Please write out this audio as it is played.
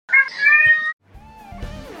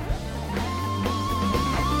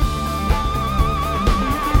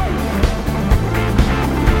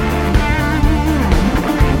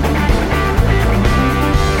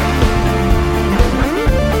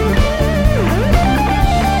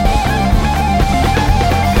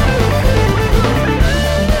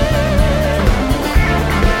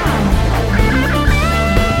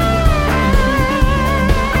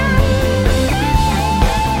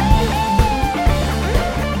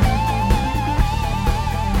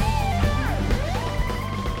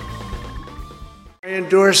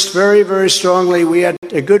endorsed very, very strongly. We had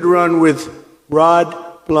a good run with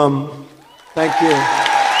Rod Blum. Thank you.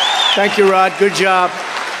 Thank you, Rod. Good job.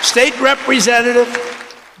 State Representative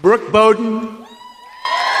Brooke Bowden.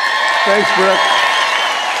 Thanks, Brooke.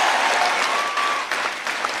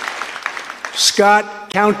 Scott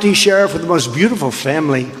County Sheriff with the most beautiful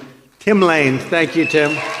family, Tim Lane. Thank you,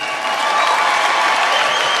 Tim.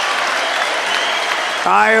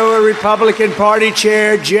 Iowa Republican Party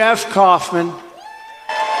Chair Jeff Kaufman.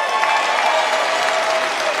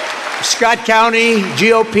 Scott County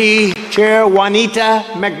GOP Chair Juanita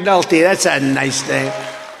McNulty. That's a nice name.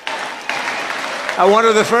 One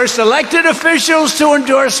of the first elected officials to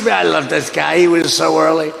endorse me. I love this guy. He was so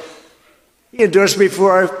early. He endorsed me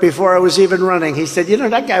before I was even running. He said, you know,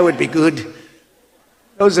 that guy would be good.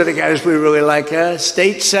 Those are the guys we really like.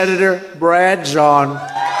 State Senator Brad Zaun.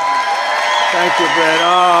 Thank you, Brad.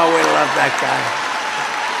 Oh, we love that guy.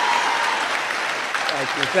 Thank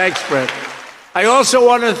you. Thanks, Brad. I also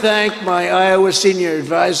want to thank my Iowa senior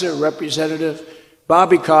advisor, Representative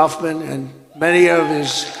Bobby Kaufman, and many of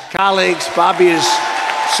his colleagues. Bobby is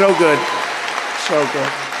so good,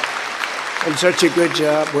 and such a good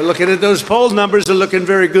job. We're looking at those poll numbers are looking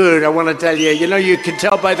very good. I want to tell you, you can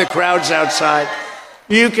tell by the crowds outside.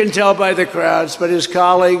 You can tell by the crowds, but his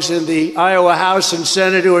colleagues in the Iowa House and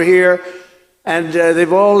Senate who are here, and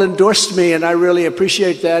they've all endorsed me, and I really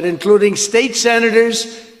appreciate that, including state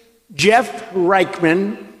senators Jeff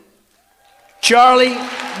Reichman, Charlie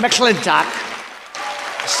McClintock,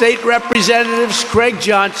 State Representatives Craig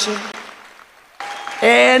Johnson,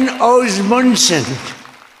 Ann Osmundson,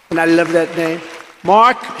 and I love that name,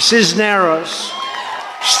 Mark Cisneros,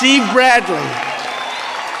 Steve Bradley,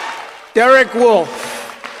 Derek Wolf,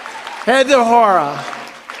 Heather Hora,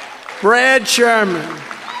 Brad Sherman,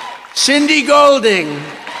 Cindy Golding.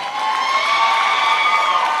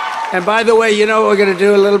 And by the way, you know what we're going to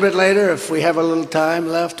do a little bit later, if we have a little time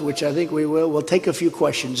left, which I think we will, we'll take a few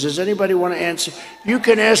questions. Does anybody want to answer? You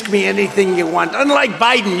can ask me anything you want. Unlike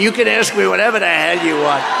Biden, you can ask me whatever the hell you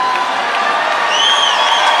want.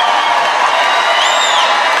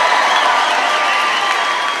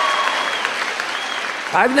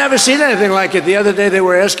 I've never seen anything like it. The other day they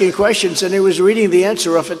were asking questions and he was reading the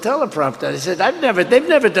answer off a teleprompter. I said, they've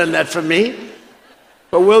never done that for me.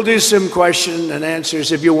 But we'll do some question and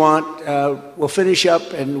answers if you want. We'll finish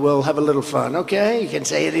up and we'll have a little fun, okay? You can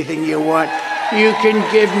say anything you want. You can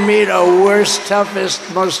give me the worst,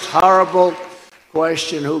 toughest, most horrible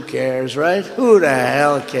question. Who cares, right? Who the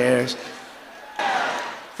hell cares?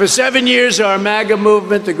 For 7 years, our MAGA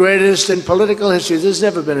movement, the greatest in political history, there's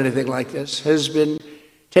never been anything like this, has been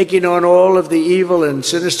taking on all of the evil and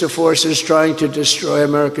sinister forces trying to destroy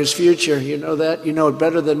America's future. You know that? You know it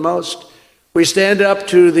better than most. We stand up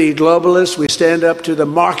to the globalists. We stand up to the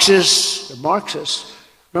Marxists. The Marxists.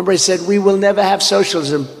 Remember I said we will never have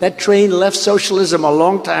socialism. That train left socialism a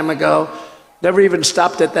long time ago. Never even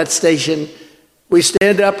stopped at that station. We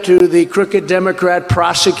stand up to the crooked Democrat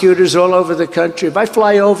prosecutors all over the country. If I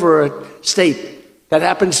fly over a state that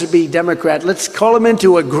happens to be Democrat, let's call them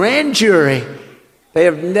into a grand jury. They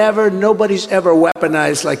have nobody's ever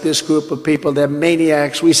weaponized like this group of people. They're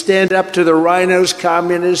maniacs. We stand up to the rhinos,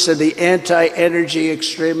 communists, and the anti-energy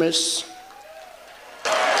extremists.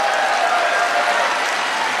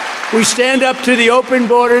 We stand up to the open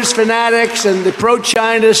borders fanatics and the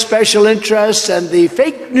pro-China special interests and the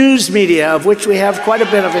fake news media, of which we have quite a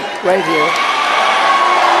bit of it right here.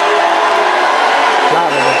 A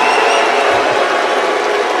lot of it.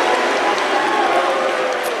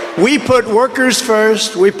 We put workers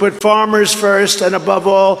first, we put farmers first, and above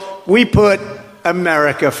all, we put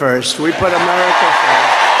America first. We put America first.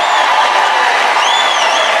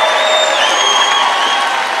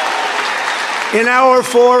 In our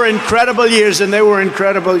 4 incredible years, and they were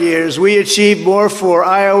incredible years, we achieved more for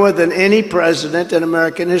Iowa than any president in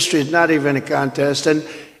American history. It's not even a contest. And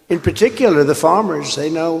in particular, the farmers, they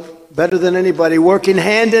know better than anybody, working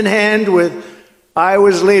hand in hand with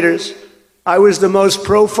Iowa's leaders. I was the most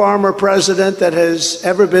pro-farmer president that has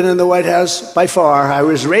ever been in the White House by far. I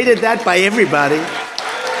was rated that by everybody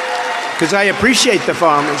because I appreciate the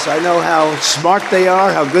farmers. I know how smart they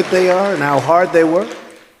are, how good they are, and how hard they work.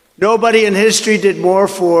 Nobody in history did more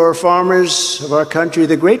for farmers of our country,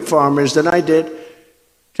 the great farmers, than I did.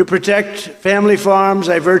 To protect family farms,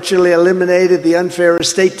 I virtually eliminated the unfair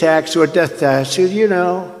estate tax or death tax. You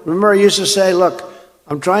know, remember I used to say, look,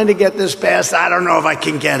 I'm trying to get this passed. I don't know if I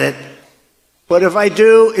can get it. But if I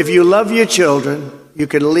do, if you love your children, you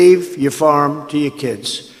can leave your farm to your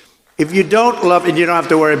kids. If you don't love it, you don't have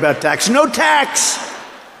to worry about tax. No tax!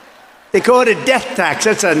 They call it a death tax.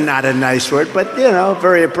 That's not a nice word, but, you know,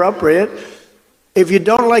 very appropriate. If you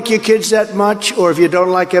don't like your kids that much, or if you don't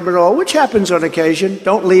like them at all, which happens on occasion,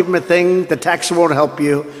 don't leave them a thing. The tax won't help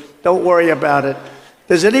you. Don't worry about it.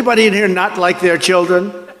 Does anybody in here not like their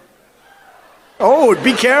children? Oh,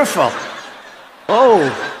 be careful.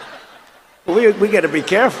 Oh, we got to be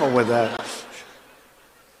careful with that.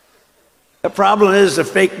 The problem is the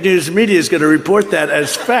fake news media is going to report that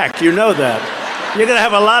as fact. You know that. You're going to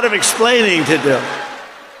have a lot of explaining to do.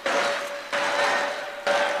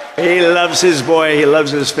 He loves his boy. He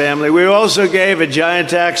loves his family. We also gave a giant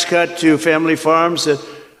tax cut to family farms that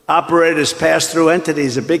operate as pass-through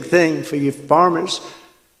entities, a big thing for you farmers,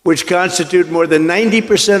 which constitute more than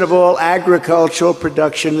 90% of all agricultural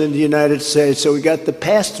production in the United States. So we got the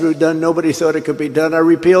pass-through done. Nobody thought it could be done. I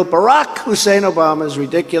repealed Barack Hussein Obama's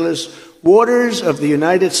ridiculous Waters of the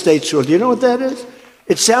United States rule. Do you know what that is?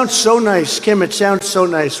 It sounds so nice, Kim. It sounds so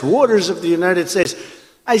nice. Waters of the United States.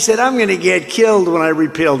 I said, I'm going to get killed when I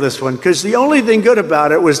repeal this one, because the only thing good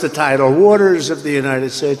about it was the title, Waters of the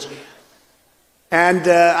United States. And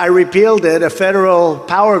I repealed it, a federal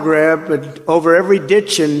power grab over every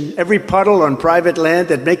ditch and every puddle on private land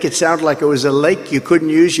that make it sound like it was a lake. You couldn't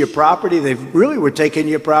use your property. They really were taking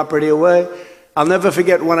your property away. I'll never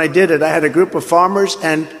forget when I did it. I had a group of farmers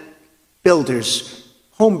and builders,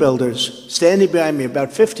 home builders, standing behind me,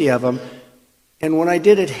 about 50 of them. And when I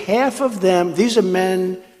did it, half of them, these are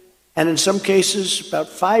men, and in some cases, about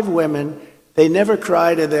 5 women, they never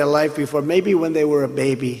cried in their life before, maybe when they were a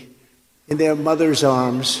baby in their mother's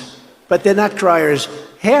arms. But they're not criers.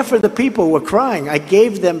 Half of the people were crying. I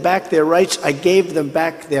gave them back their rights. I gave them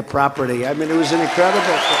back their property. I mean, it was an incredible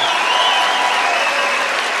thing.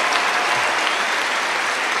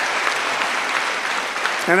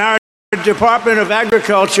 And our Department of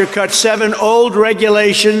Agriculture cut 7 old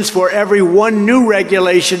regulations for every 1 new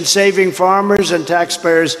regulation, saving farmers and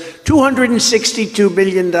taxpayers $262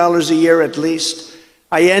 million a year at least.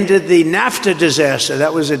 I ended the NAFTA disaster.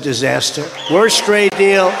 That was a disaster. Worst trade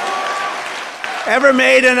deal ever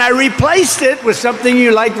made, and I replaced it with something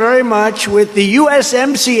you like very much, with the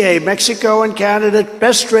USMCA, Mexico and Canada,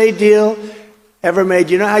 best trade deal ever made.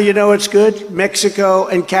 You know how you know it's good? Mexico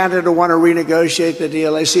and Canada want to renegotiate the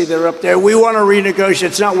deal. I see they're up there. We want to renegotiate.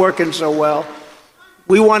 It's not working so well.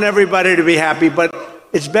 We want everybody to be happy, but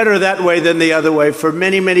it's better that way than the other way. For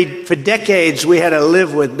for decades, we had to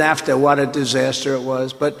live with NAFTA. What a disaster it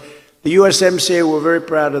was. But the USMCA, we're very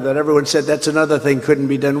proud of that. Everyone said that's another thing couldn't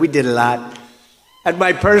be done. We did a lot. At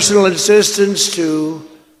my personal insistence to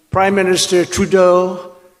Prime Minister Trudeau,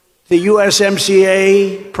 the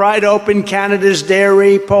USMCA pried open Canada's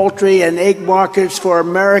dairy, poultry, and egg markets for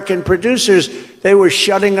American producers. They were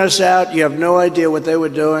shutting us out. You have no idea what they were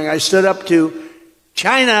doing. I stood up to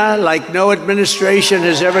China like no administration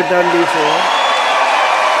has ever done before.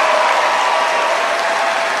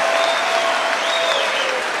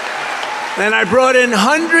 And I brought in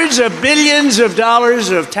hundreds of billions of dollars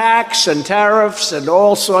of tax and tariffs and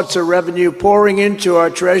all sorts of revenue pouring into our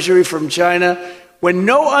treasury from China, when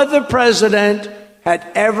no other president had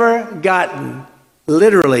ever gotten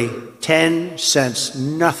literally 10 cents,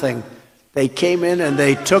 nothing. They came in and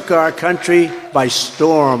they took our country by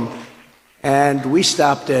storm, and we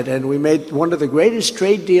stopped it, and we made one of the greatest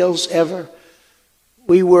trade deals ever.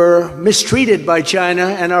 We were mistreated by China,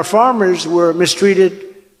 and our farmers were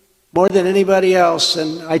mistreated more than anybody else.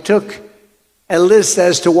 And I took a list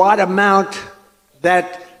as to what amount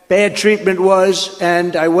that bad treatment was,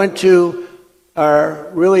 and I went to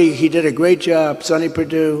he did a great job, Sonny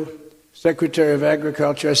Perdue, Secretary of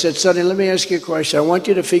Agriculture. I said, Sonny, let me ask you a question. I want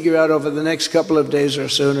you to figure out over the next couple of days or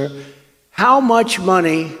sooner, how much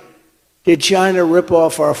money did China rip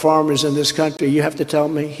off our farmers in this country? You have to tell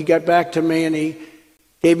me. He got back to me and he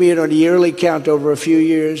gave me it on a yearly count over a few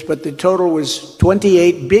years, but the total was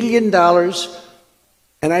 $28 billion.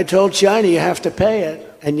 And I told China, you have to pay it.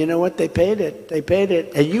 And you know what? They paid it. They paid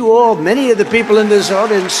it. And you all, many of the people in this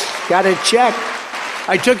audience, got a check.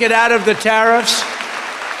 I took it out of the tariffs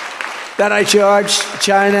that I charged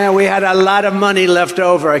China. We had a lot of money left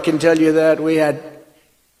over, I can tell you that. We had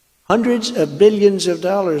hundreds of billions of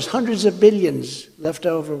dollars, hundreds of billions left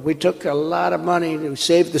over. We took a lot of money. We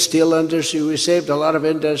saved the steel industry. We saved a lot of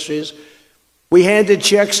industries. We handed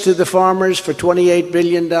checks to the farmers for $28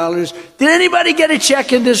 billion. Did anybody get a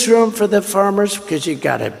check in this room for the farmers? Because you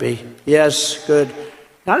got to be. Yes, good.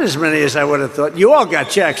 Not as many as I would have thought. You all got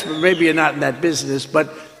checks, but maybe you're not in that business.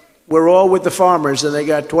 But we're all with the farmers, and they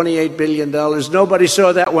got $28 billion. Nobody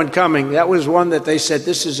saw that one coming. That was one that they said,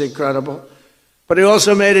 this is incredible. But he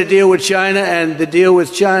also made a deal with China, and the deal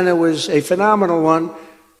with China was a phenomenal one.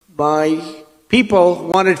 My people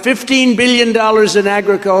wanted $15 billion in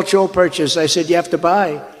agricultural purchase. I said, you have to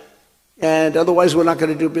buy. and otherwise we're not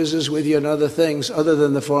going to do business with you and other things other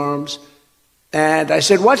than the farms. And I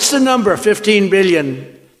said, what's the number? 15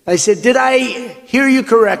 billion. I said, did I hear you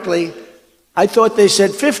correctly? I thought they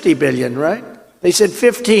said 50 billion, right? They said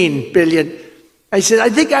 15 billion. I said, I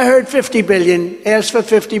think I heard 50 billion, asked for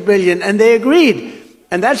 50 billion, and they agreed.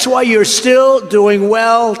 And that's why you're still doing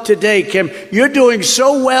well today, Kim. You're doing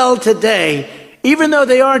so well today, even though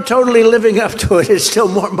they aren't totally living up to it, it's still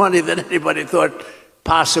more money than anybody thought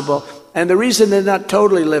possible. And the reason they're not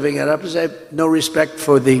totally living it up is I have no respect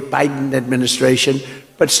for the Biden administration,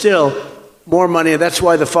 but still, more money. That's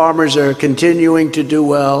why the farmers are continuing to do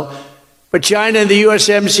well. But China and the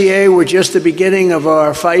USMCA were just the beginning of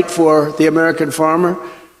our fight for the American farmer.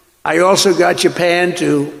 I also got Japan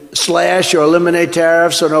to slash or eliminate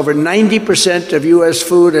tariffs on over 90% of U.S.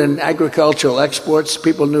 food and agricultural exports.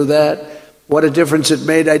 People knew that. What a difference it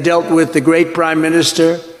made. I dealt with the great Prime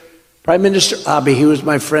Minister Abe. He was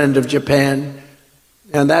my friend of Japan.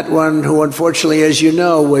 And that one who, unfortunately, as you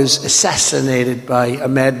know, was assassinated by a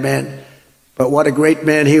madman. But what a great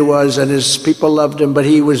man he was, and his people loved him. But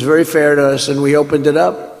he was very fair to us, and we opened it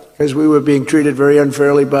up because we were being treated very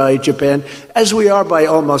unfairly by Japan, as we are by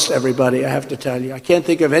almost everybody, I have to tell you. I can't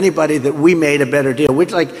think of anybody that we made a better deal.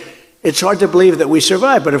 It's hard to believe that we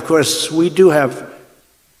survived, but of course, we do have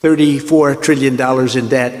 $34 trillion in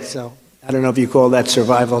debt, so I don't know if you call that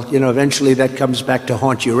survival. You know, eventually that comes back to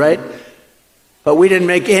haunt you, right? But we didn't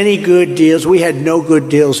make any good deals. We had no good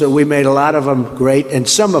deals, so we made a lot of them great, and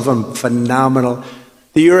some of them phenomenal.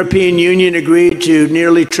 The European Union agreed to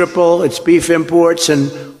nearly triple its beef imports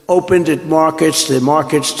and opened the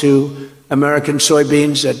markets to American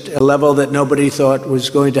soybeans at a level that nobody thought was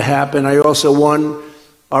going to happen. I also won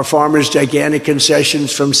our farmers gigantic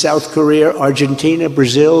concessions from South Korea, Argentina,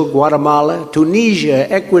 Brazil, Guatemala,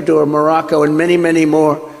 Tunisia, Ecuador, Morocco, and many, many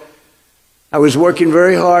more. I was working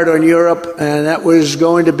very hard on Europe, and that was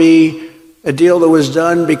going to be a deal that was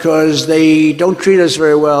done because they don't treat us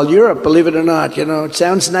very well. Europe, believe it or not, you know, it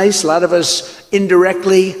sounds nice. A lot of us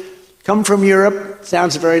indirectly come from Europe.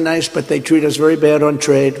 Sounds very nice, but they treat us very bad on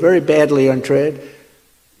trade, very badly on trade.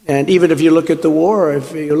 And even if you look at the war,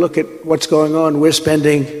 if you look at what's going on, we're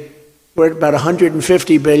at about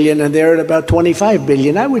 150 billion and they're at about 25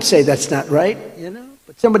 billion. I would say that's not right, you know.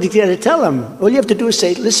 But somebody's got to tell them. All you have to do is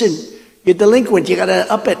say, listen, you're delinquent, you got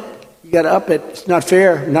to up it. You got to up it. It's not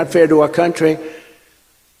fair to our country.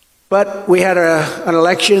 But we had an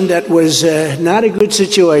election that was not a good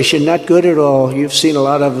situation, not good at all. You've seen a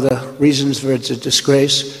lot of the reasons for it's a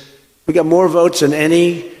disgrace. We got more votes than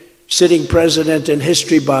any sitting president in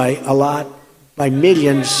history by a lot, by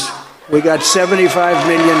millions. We got 75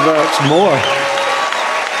 million votes, more.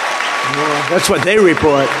 That's what they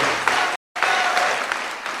report.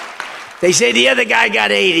 They say the other guy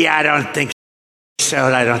got 80. I don't think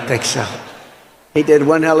so. He did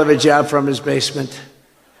one hell of a job from his basement.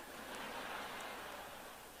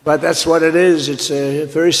 But that's what it is. It's a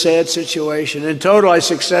very sad situation. In total, I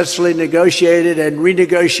successfully negotiated and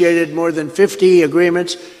renegotiated more than 50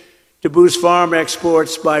 agreements to boost farm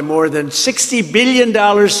exports by more than $60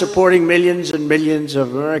 billion, supporting millions and millions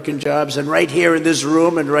of American jobs, and right here in this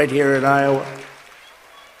room and right here in Iowa.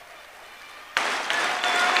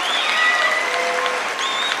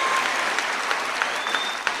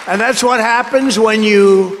 And that's what happens when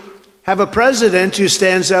you have a president who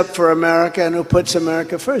stands up for America and who puts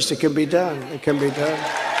America first. It can be done. It can be done.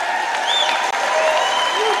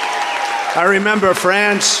 I remember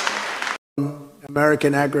France,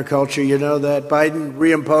 American agriculture, you know that. Biden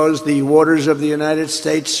reimposed the Waters of the United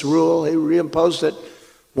States rule. He reimposed it.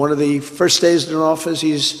 One of the first days in office,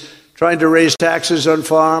 he's trying to raise taxes on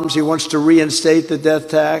farms. He wants to reinstate the death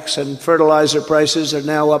tax, and fertilizer prices are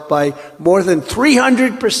now up by more than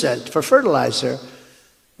 300% for fertilizer.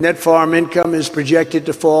 Net farm income is projected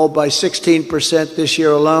to fall by 16% this year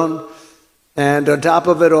alone. And on top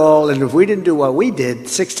of it all, and if we didn't do what we did,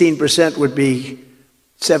 16% would be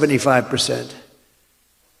 75%.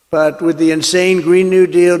 But with the insane Green New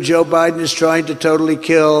Deal, Joe Biden is trying to totally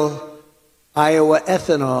kill Iowa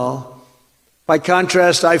ethanol. By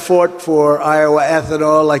contrast, I fought for Iowa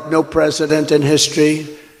ethanol like no precedent in history.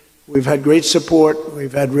 We've had great support.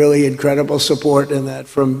 We've had really incredible support in that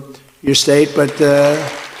from your state, but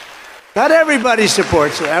not everybody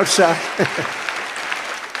supports it outside.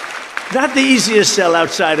 Not the easiest sell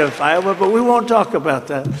outside of Iowa, but we won't talk about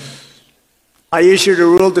that. I issued a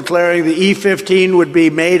rule declaring the E15 would be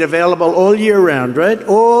made available all year round, right?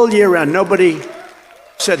 All year round. Nobody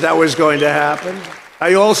said that was going to happen.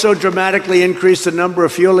 I also dramatically increased the number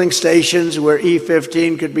of fueling stations where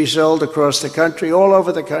E15 could be sold across the country, all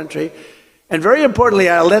over the country. And very importantly,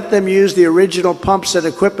 I let them use the original pumps and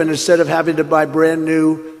equipment instead of having to buy brand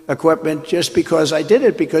new equipment, just because I did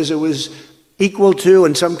it, because it was equal to,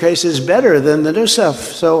 in some cases, better than the new stuff.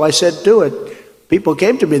 So I said, do it. People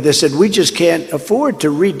came to me, they said, we just can't afford to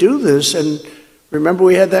redo this. And remember,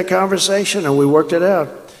 we had that conversation and we worked it out.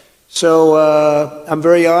 So I'm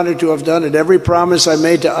very honored to have done it. Every promise I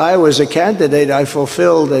made to Iowa as a candidate, I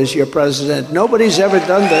fulfilled as your president. Nobody's ever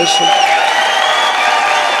done this.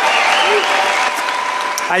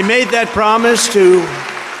 I made that promise to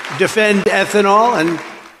defend ethanol, and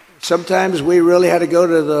sometimes we really had to go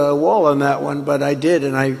to the wall on that one, but I did,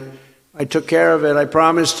 and I took care of it. I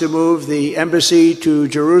promised to move the embassy to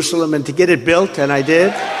Jerusalem and to get it built, and I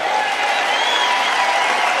did.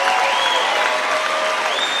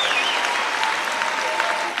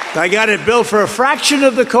 I got it built for a fraction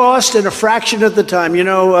of the cost and a fraction of the time. You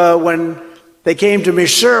know, when they came to me,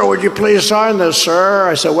 sir, would you please sign this, sir?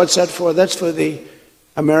 I said, what's that for? That's for the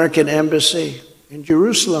American embassy in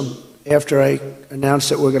Jerusalem, after I announced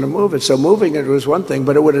that we're going to move it. So moving it was one thing,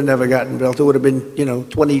 but it would have never gotten built. It would have been,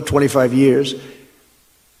 20, 25 years.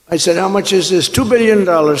 I said, how much is this? $2 billion,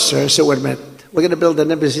 sir. I said, wait a minute. We're going to build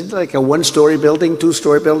an embassy, like a one-story building,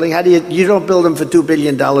 two-story building. How do you don't build them for $2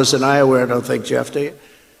 billion in Iowa, I don't think, Jeff, do you?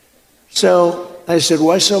 So I said,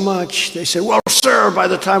 why so much? They said, well, sir, by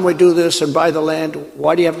the time we do this and buy the land,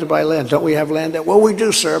 why do you have to buy land? Don't we have land there? Well, we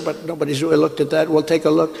do, sir, but nobody's really looked at that. We'll take a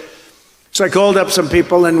look. So I called up some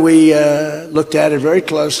people and we looked at it very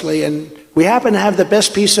closely, and we happen to have the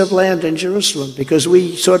best piece of land in Jerusalem because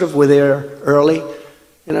we sort of were there early.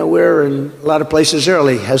 You know, we're in a lot of places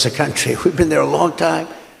early as a country. We've been there a long time.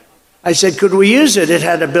 I said, could we use it? It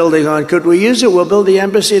had a building on. Could we use it? We'll build the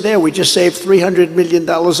embassy there. We just saved $300 million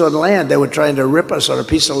on land. They were trying to rip us on a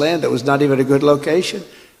piece of land that was not even a good location.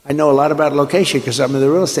 I know a lot about location because I'm in the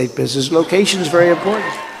real estate business. Location is very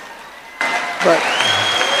important. But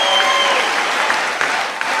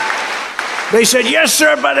they said, yes,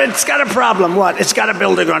 sir, but it's got a problem. What? It's got a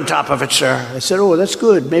building on top of it, sir. I said, oh, that's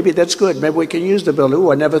good. Maybe that's good. Maybe we can use the building.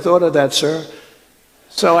 Oh, I never thought of that, sir.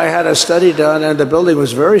 So I had a study done, and the building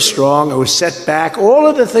was very strong. It was set back. All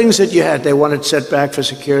of the things that you had, they wanted set back for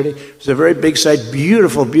security. It was a very big site,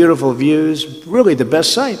 beautiful, beautiful views, really the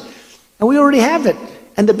best site. And we already have it.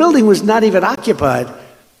 And the building was not even occupied.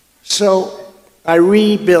 So I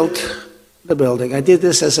rebuilt the building. I did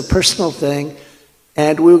this as a personal thing,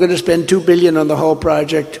 and we were going to spend $2 billion on the whole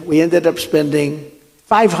project. We ended up spending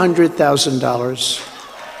 $500,000.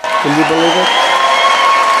 Can you believe it?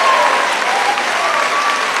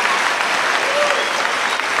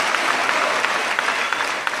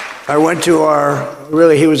 I went to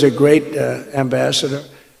he was a great ambassador.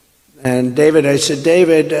 And David, I said,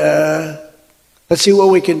 David, let's see what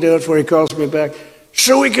we can do it for. He calls me back.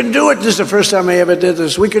 Sure, we can do it. This is the first time I ever did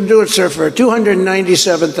this. We can do it, sir, for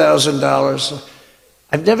 $297,000.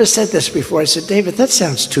 I've never said this before. I said, David, that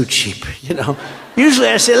sounds too cheap, Usually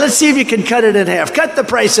I say, let's see if you can cut it in half. Cut the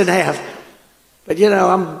price in half. But,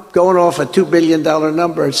 I'm going off a $2 billion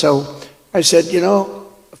number. So I said, a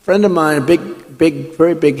friend of mine, a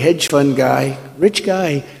very big hedge fund guy, rich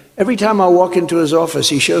guy, every time I walk into his office,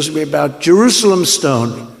 he shows me about Jerusalem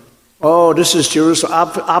Stone. Oh, this is Jerusalem,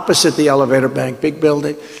 opposite the elevator bank, big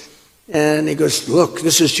building. And he goes, look,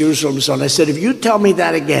 this is Jerusalem Stone. I said, if you tell me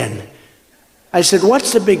that again. I said,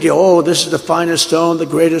 what's the big deal? Oh, this is the finest stone, the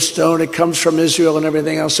greatest stone. It comes from Israel and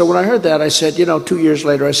everything else. So when I heard that, I said, 2 years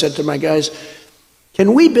later, I said to my guys,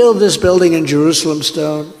 can we build this building in Jerusalem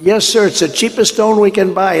Stone? Yes, sir. It's the cheapest stone we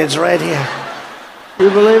can buy. It's right here. You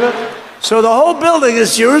believe it? So the whole building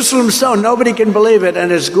is Jerusalem Stone. Nobody can believe it, and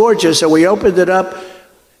it's gorgeous. And we opened it up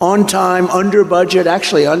on time, under budget,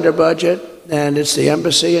 actually under budget, and it's the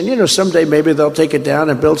embassy. And, someday maybe they'll take it down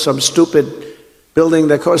and build some stupid building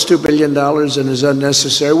that costs $2 billion and is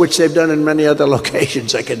unnecessary, which they've done in many other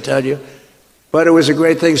locations, I can tell you. But it was a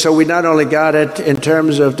great thing. So we not only got it in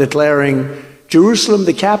terms of declaring Jerusalem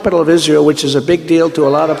the capital of Israel, which is a big deal to a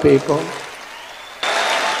lot of people.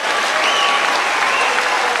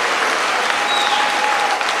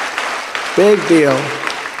 Big deal.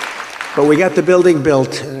 But we got the building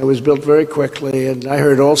built, and it was built very quickly, and I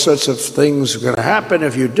heard all sorts of things are going to happen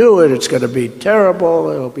if you do it. It's going to be terrible.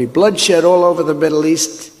 It'll be bloodshed all over the Middle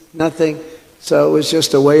East. Nothing. So it was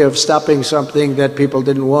just a way of stopping something that people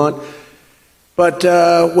didn't want. But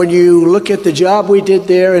when you look at the job we did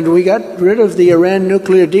there, and we got rid of the Iran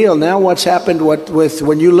nuclear deal, now what's happened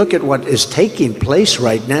when you look at what is taking place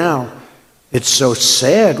right now, it's so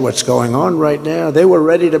sad what's going on right now. They were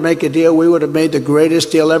ready to make a deal. We would have made the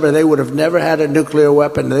greatest deal ever. They would have never had a nuclear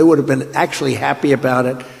weapon. They would have been actually happy about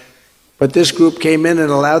it. But this group came in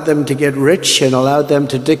and allowed them to get rich and allowed them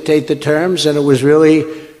to dictate the terms, and it was really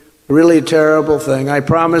a terrible thing. I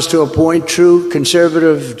promised to appoint true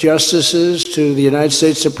conservative justices to the United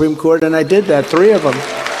States Supreme Court, and I did that, 3 of them.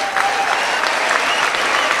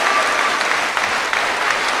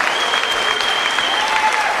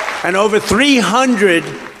 And over 300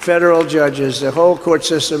 federal judges. The whole court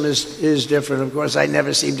system is different. Of course, I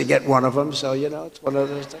never seem to get one of them, so, it's one of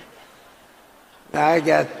those things. I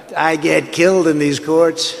get killed in these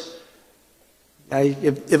courts.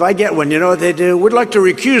 If I get one, you know what they do? We'd like to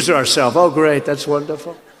recuse ourselves. Oh, great, that's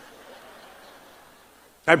wonderful.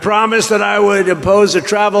 I promised that I would impose a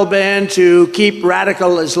travel ban to keep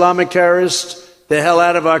radical Islamic terrorists the hell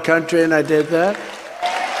out of our country, and I did that.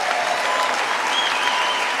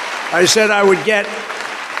 I said I would get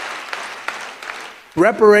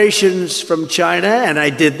reparations from China, and I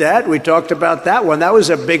did that. We talked about that one. That was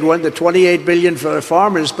a big one, the $28 billion for the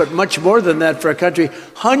farmers, but much more than that for a country.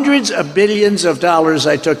 Hundreds of billions of dollars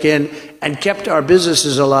I took in and kept our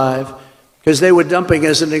businesses alive because they were dumping,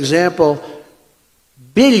 as an example,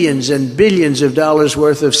 billions and billions of dollars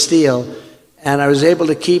worth of steel. And I was able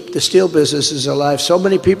to keep the steel businesses alive. So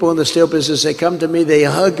many people in the steel business, they come to me, they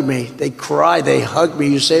hug me, they cry, they hug me.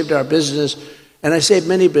 You saved our business. And I saved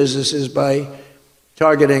many businesses by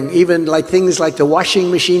targeting even like things like the washing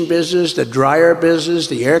machine business, the dryer business,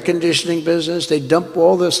 the air conditioning business. They dump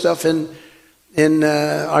all this stuff in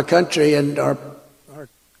our country, and our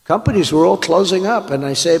companies were all closing up. And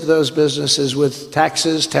I saved those businesses with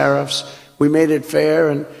taxes, tariffs. We made it fair.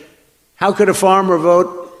 And how could a farmer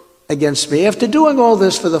vote against me? After doing all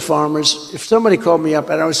this for the farmers, if somebody called me up,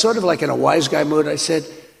 and I was sort of like in a wise guy mood, they said,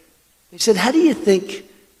 how do you think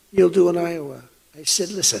you'll do in Iowa? I said,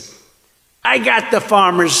 listen, I got the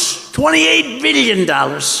farmers $28 billion.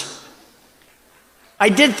 I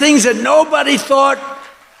did things that nobody thought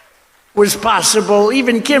was possible.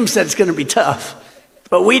 Even Kim said it's going to be tough.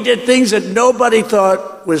 But we did things that nobody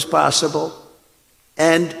thought was possible.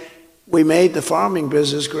 And we made the farming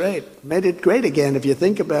business great. Made it great again, if you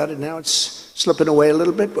think about it. Now it's slipping away a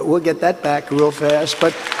little bit, but we'll get that back real fast.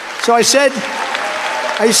 But so I said,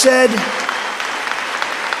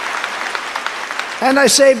 and I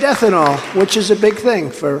saved ethanol, which is a big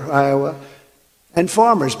thing for Iowa and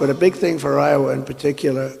farmers, but a big thing for Iowa in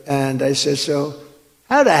particular. And I said, so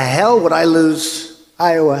how the hell would I lose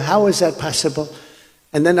Iowa? How is that possible?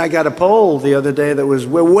 And then I got a poll the other day that was,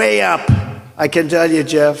 we're way up. I can tell you,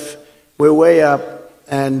 Jeff, we're way up.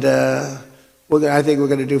 And I think we're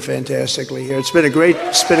going to do fantastically here. It's been a great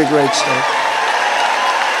state.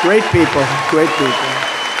 Great people, great people.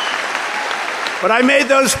 But I made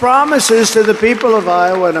those promises to the people of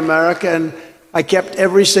Iowa and America, and I kept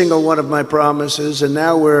every single one of my promises, and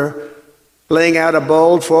now we're laying out a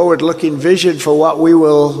bold, forward-looking vision for what we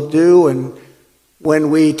will do. And when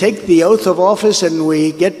we take the oath of office and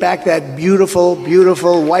we get back that beautiful,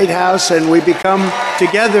 beautiful White House and we become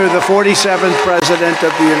together the 47th President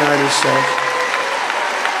of the United States.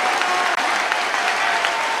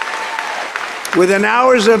 Within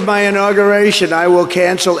hours of my inauguration, I will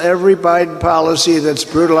cancel every Biden policy that's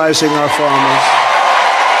brutalizing our farmers.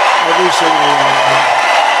 Every single one.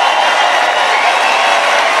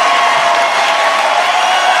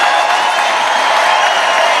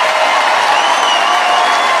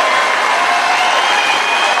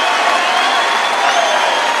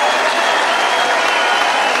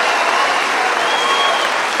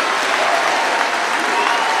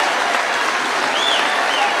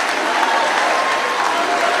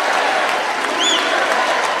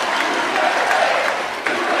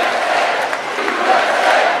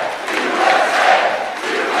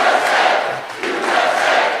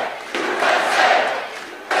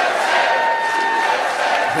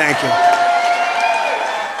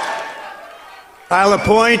 I'll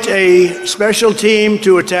appoint a special team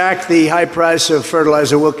to attack the high price of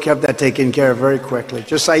fertilizer. We'll have that taken care of very quickly,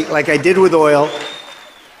 just like I did with oil. In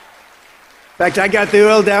fact, I got the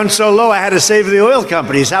oil down so low I had to save the oil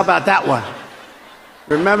companies. How about that one?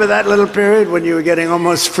 Remember that little period when you were getting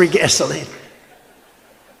almost free gasoline?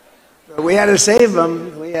 We had to save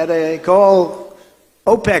them. We had to call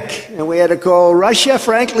OPEC, and we had to call Russia,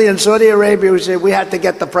 frankly, and Saudi Arabia. We said we had to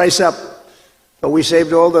get the price up. But we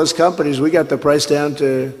saved all those companies. We got the price down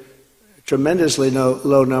to tremendously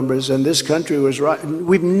low numbers, and this country was right.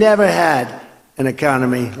 We've never had an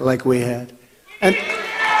economy like we had. And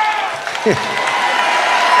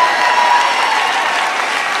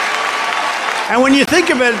and when you think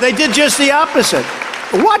about it, they did just the opposite.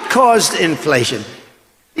 What caused inflation?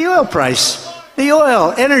 The oil price. The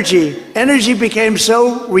oil, energy. Energy became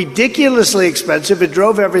so ridiculously expensive, it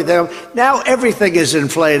drove everything up. Now everything is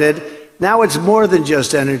inflated. Now it's more than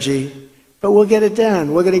just energy, but we'll get it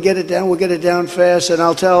down. We're going to get it down. We'll get it down fast. And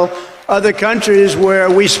I'll tell other countries where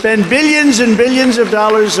we spend billions and billions of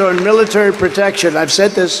dollars on military protection. I've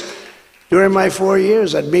said this during my 4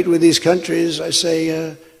 years. I'd meet with these countries. I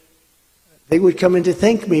say, they would come in to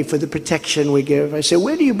thank me for the protection we give. I say,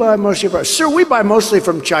 where do you buy most of your products? Sir, we buy mostly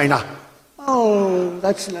from China. Oh,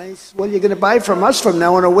 that's nice. Well, you're going to buy from us from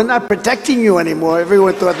now on, or we're not protecting you anymore.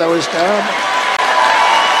 Everyone thought that was terrible.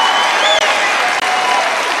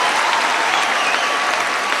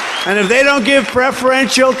 And if they don't give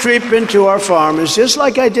preferential treatment to our farmers, just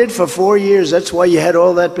like I did for 4 years, that's why you had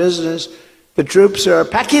all that business. The troops are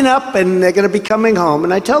packing up and they're going to be coming home.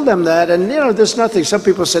 And I tell them that, and there's nothing. Some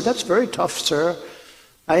people said, that's very tough, sir.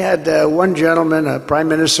 I had one gentleman, a prime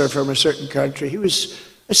minister from a certain country.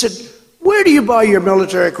 I said, where do you buy your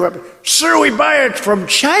military equipment? Sir, we buy it from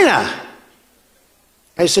China.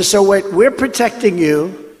 I said, so wait, we're protecting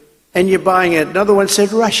you and you're buying it. Another one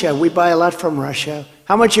said, Russia. We buy a lot from Russia.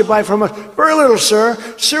 How much you buy from us? Very little, sir.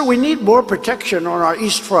 Sir, we need more protection on our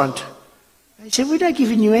east front. I said, we're not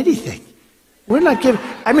giving you anything. We're not giving,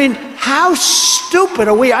 how stupid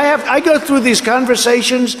are we? I go through these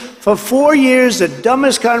conversations for 4 years, the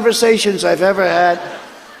dumbest conversations I've ever had.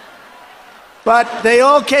 But they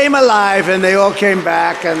all came alive and they all came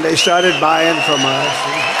back and they started buying from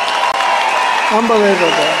us.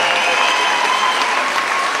 Unbelievable.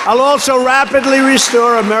 I'll also rapidly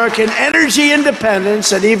restore American energy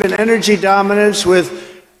independence and even energy dominance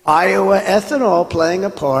with Iowa ethanol playing a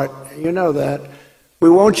part. You know that. We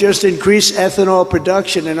won't just increase ethanol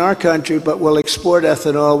production in our country, but we'll export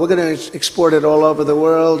ethanol. We're going to export it all over the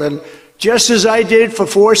world. And just as I did for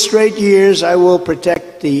 4 straight years, I will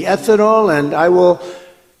protect the ethanol and I will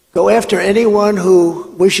go after anyone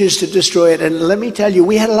who wishes to destroy it. And let me tell you,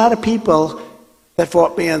 we had a lot of people that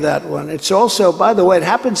fought me on that one. It's also, by the way, it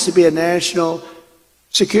happens to be a national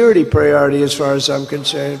security priority as far as I'm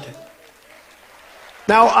concerned.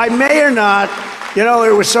 Now, I may or not,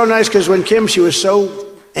 it was so nice because when Kim, she was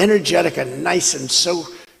so energetic and nice and so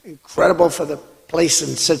incredible for the place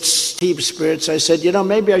and such team spirits, I said,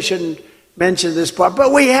 maybe I shouldn't mention this part,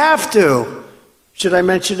 but we have to. Should I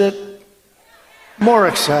mention it? More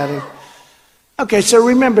exciting. Okay, so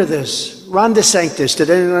remember this. Ron DeSantis, did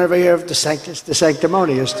anyone ever hear of DeSantis? The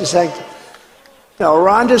sanctimonious DeSantis. Now,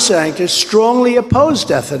 Ron DeSantis strongly opposed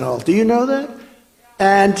ethanol. Do you know that?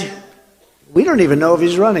 And we don't even know if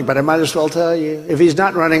he's running, but I might as well tell you. If he's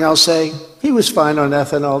not running, I'll say, he was fine on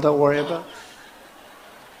ethanol, don't worry about it.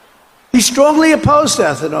 He strongly opposed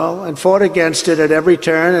ethanol and fought against it at every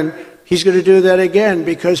turn, and he's going to do that again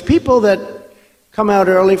because people that come out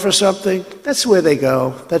early for something, that's where they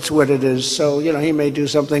go. That's what it is. So, he may do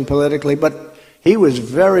something politically, but he was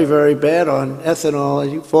very, very bad on ethanol.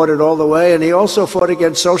 He fought it all the way, and he also fought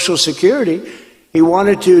against Social Security. He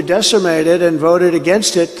wanted to decimate it and voted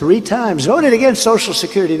against it 3 times. Voted against Social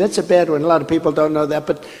Security. That's a bad one. A lot of people don't know that,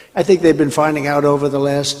 but I think they've been finding out over the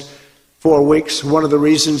last 4 weeks. One of the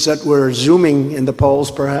reasons that we're zooming in the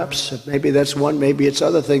polls, perhaps. Maybe that's one. Maybe it's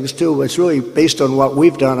other things, too. It's really based on what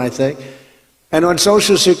we've done, I think. And on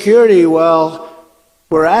Social Security, while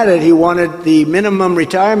we're at it, he wanted the minimum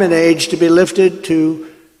retirement age to be lifted to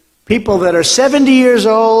people that are 70 years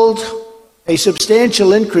old, a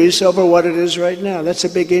substantial increase over what it is right now. That's a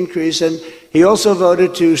big increase. And he also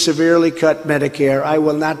voted to severely cut Medicare. I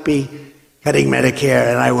will not be cutting Medicare,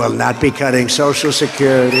 and I will not be cutting Social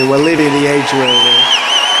Security. We're leaving the age where it is.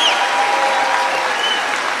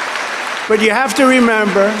 But you have to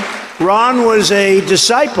remember, Ron was a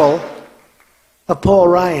disciple of Paul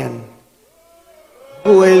Ryan,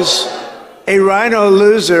 who is a rhino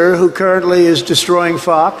loser who currently is destroying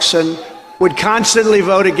Fox and would constantly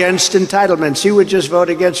vote against entitlements. He would just vote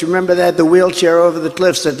against, remember that, the wheelchair over the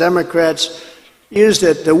cliffs, the Democrats used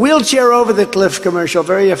it. The wheelchair over the cliff commercial,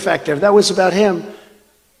 very effective. That was about him.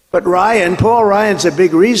 But Paul Ryan's a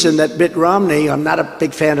big reason that Mitt Romney, I'm not a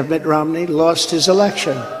big fan of Mitt Romney, lost his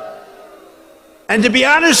election. And to be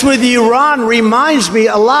honest with you, Ron reminds me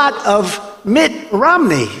a lot of Mitt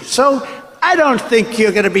Romney. So I don't think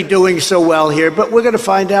you're going to be doing so well here, but we're going to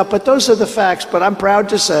find out. But those are the facts. But I'm proud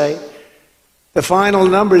to say the final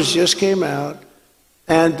numbers just came out,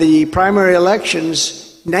 and the primary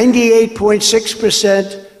elections,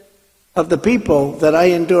 98.6% of the people that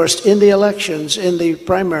I endorsed in the elections, in the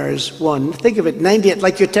primaries, won. Think of it, 98,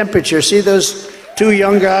 like your temperature. See those 2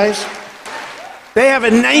 young guys? They have a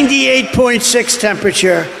 98.6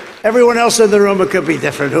 temperature. Everyone else in the room, it could be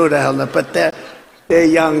different. Who the hell knows? But they're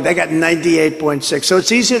young. They got 98.6. So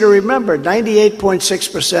it's easy to remember.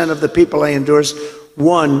 98.6% of the people I endorsed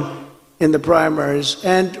won in the primaries.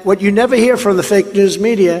 And what you never hear from the fake news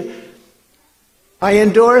media I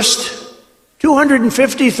endorsed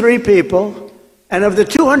 253 people, and of the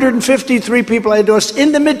 253 people I endorsed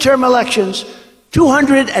in the midterm elections,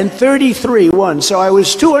 233 won. So I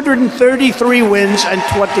was 233 wins and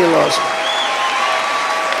 20 losses.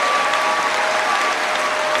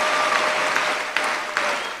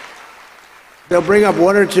 They'll bring up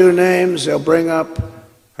one or two names. They'll bring up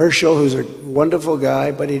Herschel, who's a wonderful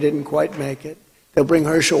guy, but he didn't quite make it. They'll bring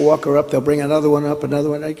Herschel Walker up. They'll bring another one up, another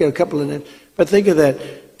one. I get a couple of names. But think of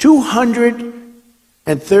that.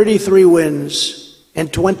 233 wins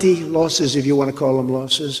and 20 losses, if you want to call them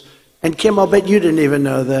losses. And Kim, I'll bet you didn't even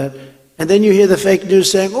know that. And then you hear the fake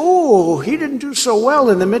news saying, oh, he didn't do so well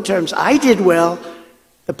in the midterms. I did well.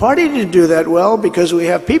 The party didn't do that well because we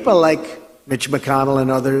have people like Mitch McConnell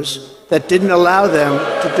and others that didn't allow them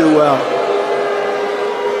to do well.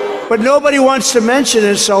 But nobody wants to mention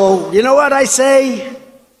it, so you know what I say?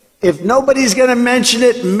 If nobody's going to mention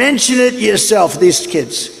it yourself, these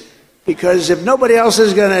kids. Because if nobody else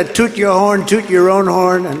is going to toot your horn, toot your own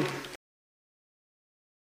horn, and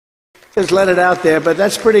just let it out there. But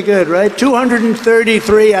that's pretty good, right?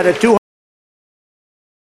 233 out of 200.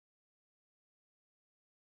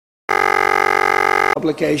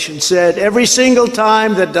 Publication said every single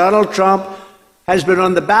time that Donald Trump has been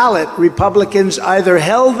on the ballot, Republicans either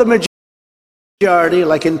held the majority,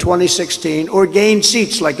 like in 2016, or gained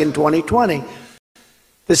seats, like in 2020.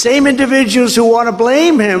 The same individuals who want to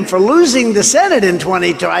blame him for losing the Senate in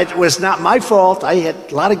 2020, it was not my fault. I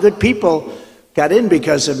had a lot of good people got in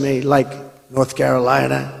because of me, like North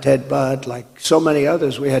Carolina, Ted Budd, like so many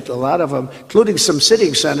others. We had a lot of them, including some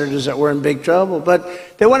sitting senators that were in big trouble.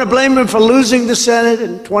 But they want to blame him for losing the Senate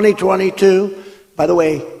in 2022. By the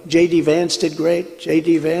way, J.D. Vance did great.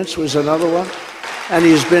 J.D. Vance was another one. And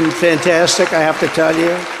he's been fantastic, I have to tell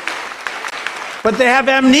you. But they have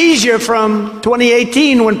amnesia from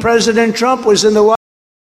 2018 when President Trump was in the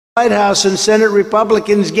White House and Senate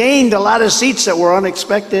Republicans gained a lot of seats that were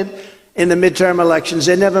unexpected in the midterm elections.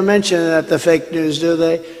 They never mention that, the fake news, do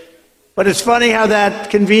they? But it's funny how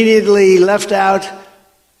that conveniently left out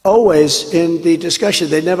always in the discussion.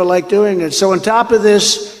 They never like doing it. So on top of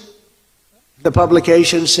this, the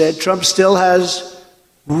publication said Trump still has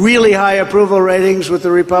really high approval ratings with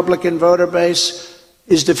the Republican voter base,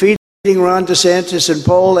 is defeating Ron DeSantis in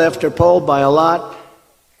poll after poll by a lot,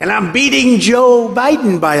 and I'm beating Joe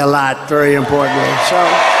Biden by a lot, very importantly. So.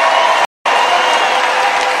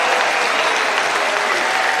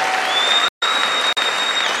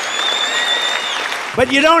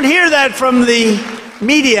 But you don't hear that from the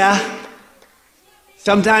media,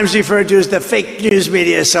 sometimes referred to as the fake news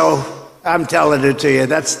media, so I'm telling it to you.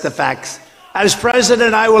 That's the facts. As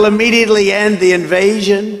president, I will immediately end the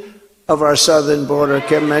invasion of our southern border.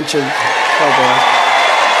 Kim mentioned. Oh boy.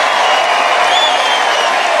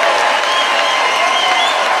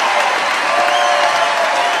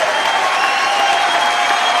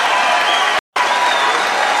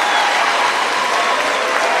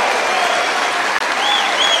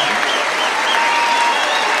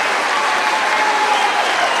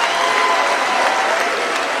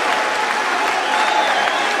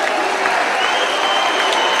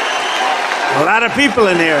 A lot of people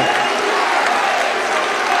in here.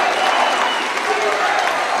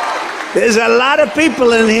 There's a lot of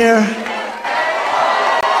people in here.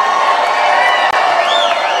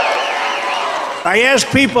 I ask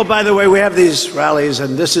people, by the way, we have these rallies,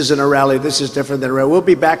 and this isn't a rally, this is different than a rally. We'll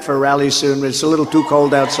be back for a rally soon, but it's a little too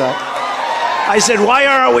cold outside. I said, why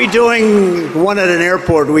aren't we doing one at an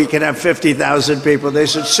airport where we can have 50,000 people? They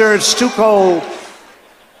said, sir, it's too cold.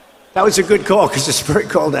 That was a good call because it's very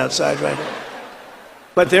cold outside right now.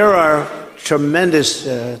 But there are tremendous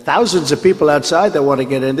thousands of people outside that want to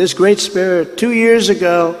get in. This great spirit. 2 years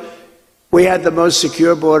ago, we had the most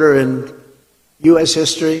secure border in U.S.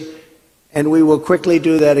 history, and we will quickly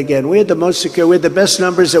do that again. We had the most secure, we had the best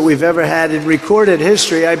numbers that we've ever had in recorded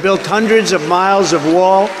history. I built hundreds of miles of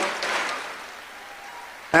wall,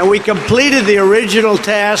 and we completed the original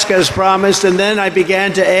task as promised, and then I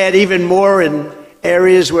began to add even more in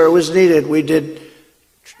areas where it was needed. We did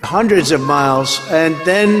hundreds of miles, and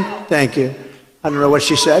then, thank you. I don't know what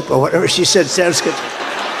she said, but whatever she said sounds good.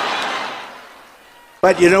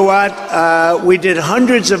 But you know what? We did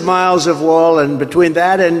hundreds of miles of wall, and between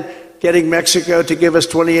that and getting Mexico to give us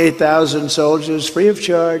 28,000 soldiers free of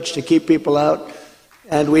charge to keep people out,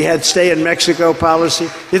 and we had stay in Mexico policy.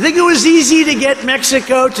 You think it was easy to get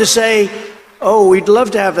Mexico to say, oh, we'd love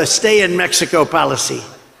to have a stay in Mexico policy?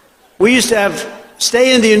 We used to have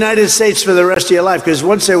stay in the United States for the rest of your life, because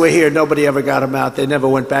once they were here, nobody ever got them out. They never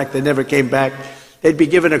went back. They never came back. They'd be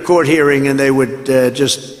given a court hearing, and they would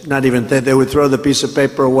just not even think. They would throw the piece of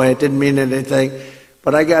paper away. It didn't mean anything.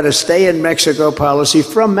 but I got a stay in Mexico policy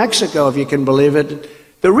from Mexico, if you can believe it.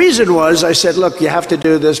 The reason was, I said, look, you have to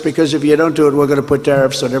do this because if you don't do it, we're going to put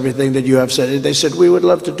tariffs on everything that you have said. And they said, we would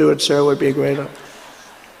love to do it, sir. It would be a great honor.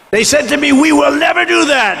 They said to me, we will never do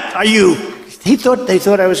that. They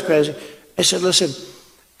thought I was crazy. I said, listen,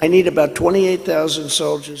 I need about 28,000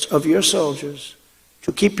 soldiers, of your soldiers,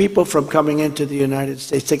 to keep people from coming into the United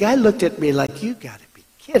States. The guy looked at me like, you got to be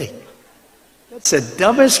kidding. That's the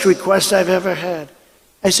dumbest request I've ever had.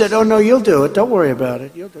 I said, oh, no, you'll do it. Don't worry about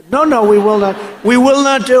it. You'll do it. No, we will not. We will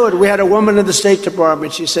not do it. We had a woman in the State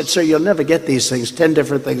Department. She said, sir, you'll never get these things. 10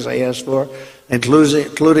 different things I asked for,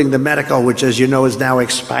 including the medical, which, as you know, is now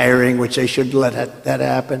expiring, which they shouldn't let that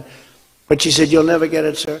happen. But she said, you'll never get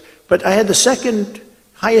it, sir. But I had the second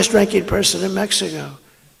highest ranking person in Mexico.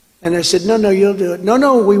 And I said, no, you'll do it.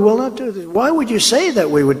 No, we will not do this. Why would you say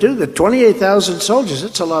that we would do that? 28,000 soldiers,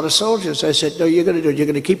 that's a lot of soldiers. I said, no, you're going to do it. You're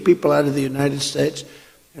going to keep people out of the United States.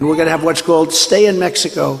 And we're going to have what's called stay in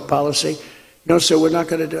Mexico policy. No, sir, we're not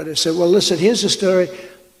going to do it. I said, well, listen, here's the story.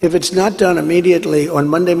 If it's not done immediately on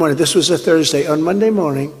Monday morning, this was a Thursday, on Monday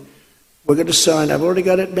morning, we're going to sign. I've already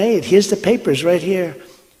got it made. Here's the papers right here.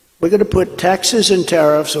 We're going to put taxes and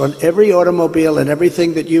tariffs on every automobile and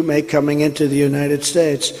everything that you make coming into the United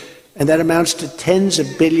States. And that amounts to tens of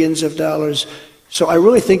billions of dollars. So I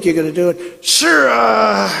really think you're going to do it.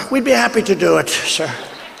 Sir, we'd be happy to do it, sir.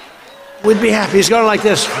 We'd be happy. He's going like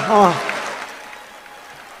this. Oh.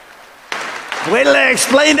 Wait till I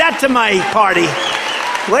explain that to my party.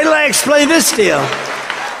 Wait till I explain this deal.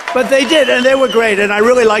 But they did, and they were great. And I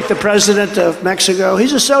really like the president of Mexico.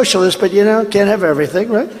 He's a socialist, but, you know, can't have everything,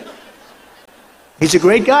 right? He's a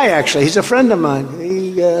great guy, actually. He's a friend of mine.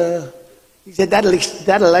 He said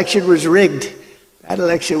that election was rigged. That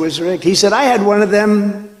election was rigged. He said, I had one of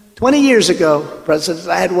them 20 years ago, President.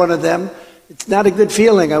 I had one of them. It's not a good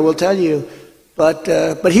feeling, I will tell you. But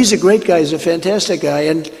he's a great guy. He's a fantastic guy.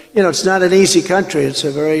 And, you know, it's not an easy country. It's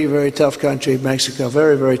a very, very tough country, Mexico.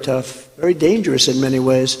 Very, very tough. Very dangerous in many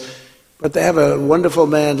ways. But they have a wonderful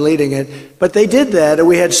man leading it. But they did that, and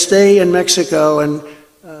we had stay in Mexico, and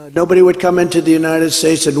nobody would come into the United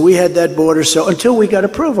States, and we had that border. So until we got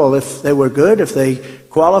approval, if they were good, if they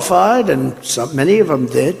qualified, and many of them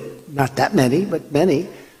did, not that many, but many,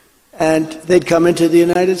 and they'd come into the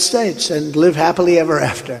United States and live happily ever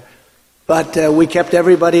after. But we kept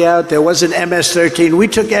everybody out. There wasn't MS-13. We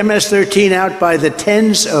took MS-13 out by the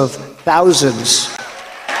tens of thousands.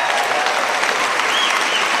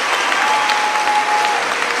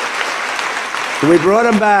 We brought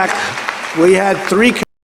them back. We had 3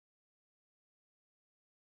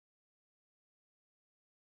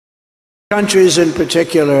 countries in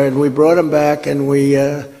particular, and we brought them back, and we,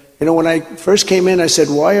 you know, when I first came in, I said,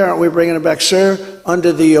 why aren't we bringing them back? Sir,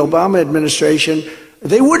 under the Obama administration,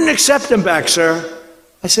 they wouldn't accept them back, sir.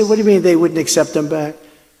 I said, what do you mean they wouldn't accept them back?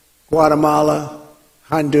 Guatemala,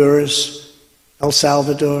 Honduras, El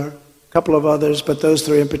Salvador, a couple of others, but those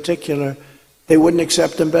 3 in particular, they wouldn't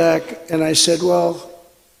accept them back. And I said, well,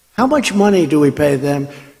 how much money do we pay them?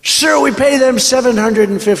 Sir, we pay them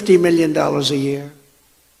 $750 million a year.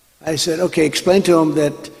 I said, okay, explain to them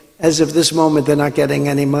that as of this moment, they're not getting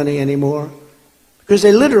any money anymore. Because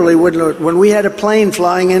they literally wouldn't. When we had a plane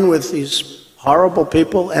flying in with these horrible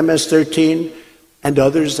people, MS-13 and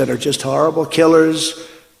others that are just horrible, killers,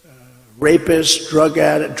 rapists,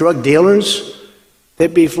 drug dealers,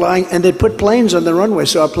 they'd be flying, and they'd put planes on the runway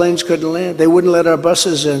so our planes couldn't land. They wouldn't let our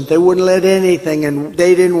buses in. They wouldn't let anything, and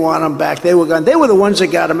they didn't want them back. They were gone. They were the ones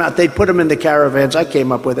that got them out. They'd put them in the caravans. I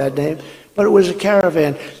came up with that name. But it was a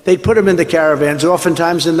caravan. They'd put them in the caravans,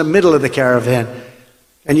 oftentimes in the middle of the caravan.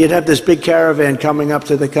 And you'd have this big caravan coming up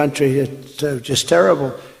to the country. It's just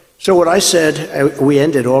terrible. So what I said, we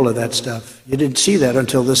ended all of that stuff. You didn't see that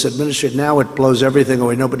until this administration. Now it blows everything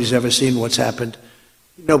away. Nobody's ever seen what's happened.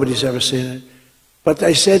 Nobody's ever seen it. But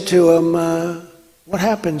I said to them, what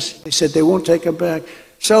happens? They said they won't take them back.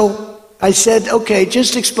 So I said, okay,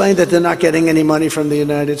 just explain that they're not getting any money from the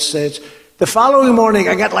United States. The following morning,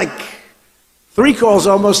 I got like 3 calls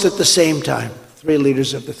almost at the same time. 3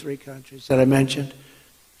 leaders of the 3 countries that I mentioned.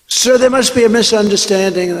 Sir, there must be a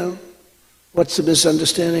misunderstanding, though. What's the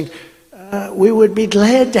misunderstanding? We would be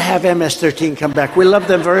glad to have MS-13 come back. We love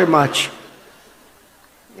them very much.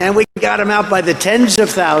 And we got them out by the tens of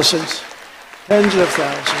thousands. Tens of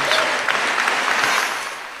thousands.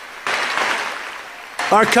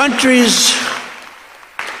 Our countries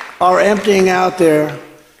are emptying out their...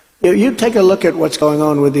 You take a look at what's going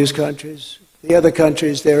on with these countries. The other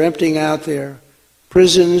countries, they're emptying out their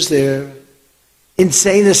prisons, their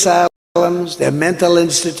insane asylums, their mental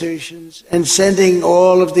institutions, and sending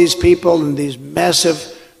all of these people in these massive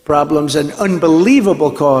problems and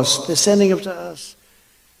unbelievable costs. They're sending them to us.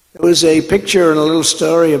 There was a picture and a little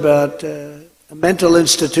story about a mental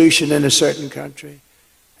institution in a certain country.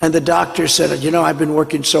 And the doctor said, you know, I've been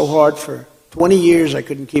working so hard for 20 years, I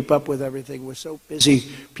couldn't keep up with everything. We're so busy.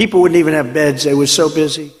 People wouldn't even have beds. They were so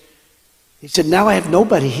busy. He said, now I have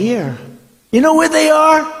nobody here. You know where they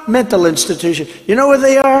are? Mental institution. You know where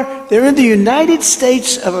they are? They're in the United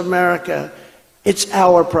States of America. It's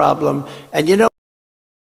our problem. And you know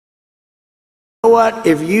what?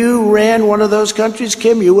 If you ran one of those countries,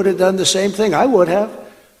 Kim, you would have done the same thing. I would have.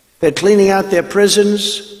 They're cleaning out their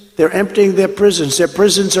prisons. They're emptying their prisons. Their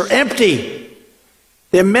prisons are empty.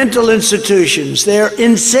 They're mental institutions. They're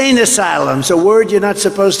insane asylums, a word you're not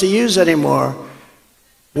supposed to use anymore.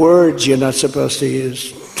 Words you're not supposed to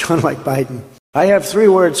use, unlike Biden. I have 3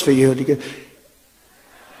 words for you.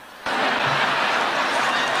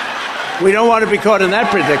 We don't want to be caught in that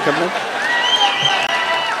predicament.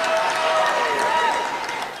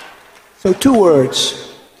 So 2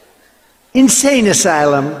 words. Insane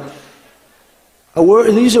asylum.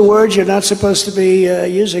 These are words you're not supposed to be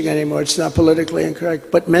using anymore. It's not politically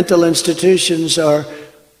incorrect. But mental institutions are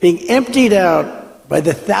being emptied out by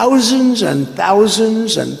the thousands and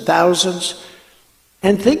thousands and thousands.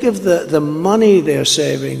 And think of the money they're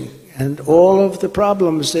saving and all of the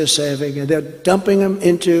problems they're saving. And they're dumping them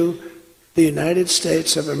into the United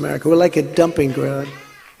States of America. We're like a dumping ground.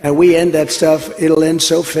 And we end that stuff. It'll end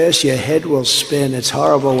so fast your head will spin. It's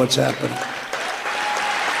horrible what's happened.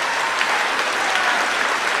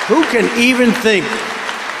 Who can even think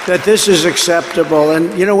that this is acceptable?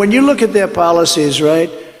 And, you know, when you look at their policies, right?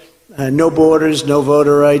 No borders, no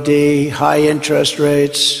voter ID, high interest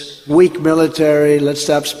rates, weak military, let's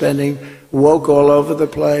stop spending, woke all over the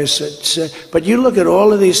place. But you look at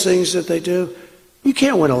all of these things that they do, you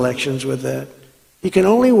can't win elections with that. You can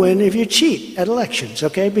only win if you cheat at elections,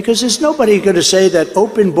 okay? Because there's nobody going to say that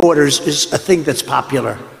open borders is a thing that's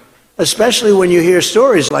popular. Especially when you hear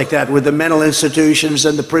stories like that with the mental institutions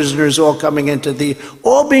and the prisoners all coming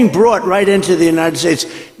all being brought right into the United States,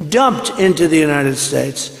 dumped into the United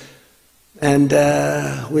States. And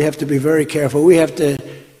we have to be very careful. We have to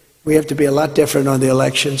be a lot different on the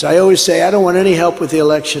elections. I always say, I don't want any help with the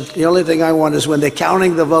election. The only thing I want is when they're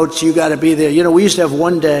counting the votes, you got to be there. You know, we used to have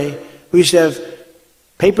one day. We used to have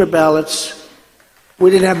paper ballots. We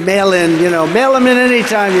didn't have mail-in, you know. Mail them in any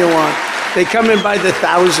time you want. They come in by the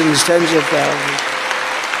thousands, tens of thousands.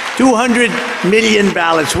 200 million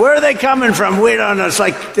ballots. Where are they coming from? We don't know. It's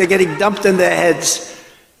like they're getting dumped in their heads.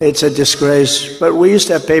 It's a disgrace. But we used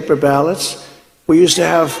to have paper ballots. We used to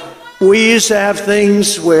have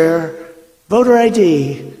things where voter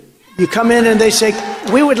ID. You come in and they say,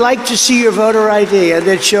 we would like to see your voter ID. And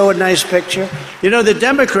they'd show a nice picture. You know, the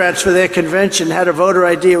Democrats for their convention had a voter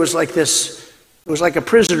ID. It was like this. It was like a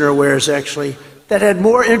prisoner wears, actually, that had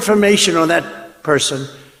more information on that person.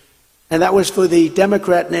 And that was for the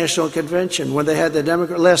Democrat National Convention. When they had the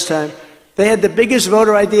Democrat last time, they had the biggest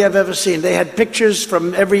voter ID I've ever seen. They had pictures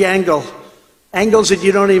from every angle. Angles that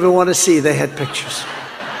you don't even want to see, they had pictures.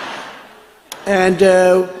 And,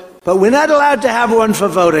 but we're not allowed to have one for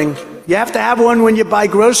voting. You have to have one when you buy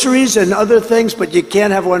groceries and other things, but you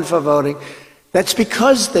can't have one for voting. That's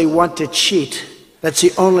because they want to cheat. That's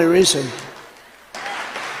the only reason.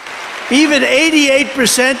 Even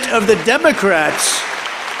 88% of the Democrats,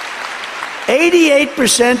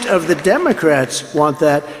 88% of the Democrats want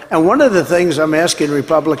that. And one of the things I'm asking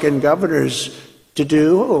Republican governors to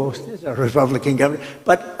do, there's a Republican governor,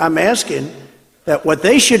 but I'm asking that what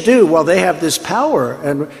they should do while they have this power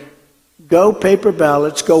and go paper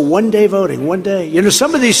ballots, go one-day voting, one day. You know,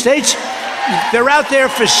 some of these states, they're out there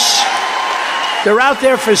for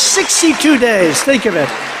 62 days. Think of it.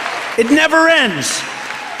 It never ends.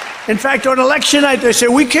 In fact, on election night, they say,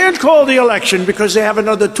 we can't call the election because they have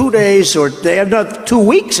another 2 days, or they have another 2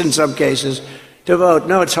 weeks in some cases to vote.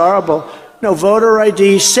 No, it's horrible. No, voter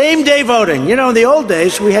ID, same-day voting. You know, in the old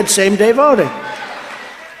days, we had same-day voting.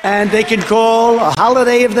 And they can call a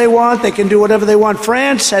holiday if they want. They can do whatever they want.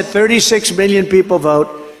 France had 36 million people vote.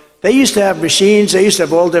 They used to have machines. They used to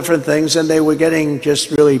have all different things, and they were getting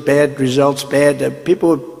just really bad results, people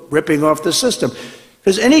were ripping off the system.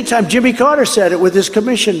 Because anytime, Jimmy Carter said it with his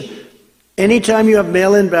commission, anytime you have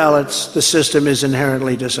mail-in ballots, the system is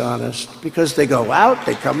inherently dishonest because they go out,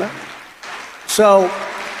 they come out. So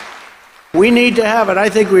we need to have it. I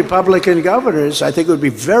think Republican governors, I think it would be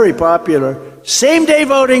very popular. Same-day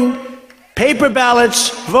voting, paper ballots,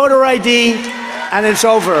 voter ID, and it's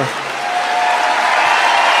over.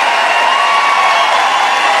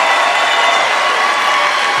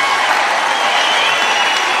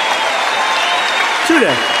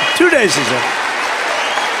 Two days is it.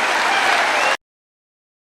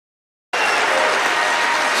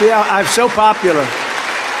 See how I'm so popular.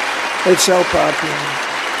 It's so popular.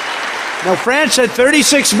 Now, France had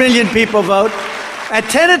 36 million people vote. At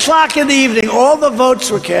 10 o'clock in the evening, all the votes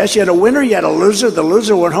were cast. You had a winner, you had a loser. The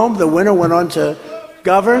loser went home. The winner went on to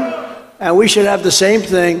govern. And we should have the same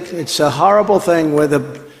thing. It's a horrible thing where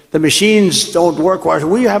the machines don't work.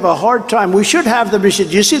 We have a hard time. We should have the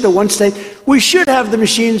machines. You see the one state? We should have the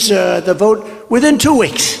machines, the vote, within 2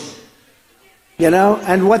 weeks. You know,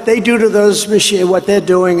 and what they do to those machines, what they're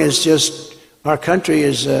doing is just, our country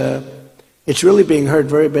is, it's really being hurt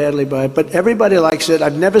very badly by it. But everybody likes it.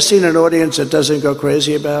 I've never seen an audience that doesn't go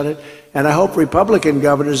crazy about it. And I hope Republican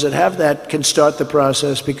governors that have that can start the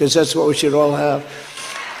process, because that's what we should all have.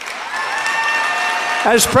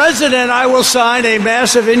 As president, I will sign a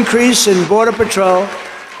massive increase in Border Patrol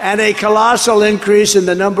and a colossal increase in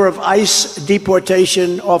the number of ICE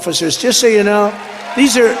deportation officers. Just so you know,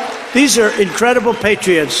 these are incredible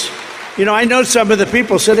patriots. You know, I know some of the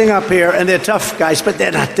people sitting up here, and they're tough guys, but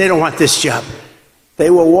they're not. They don't want this job. They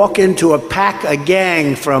will walk into a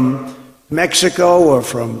gang from Mexico or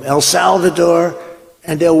from El Salvador,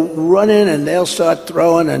 and they'll run in and they'll start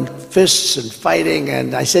throwing and fists and fighting.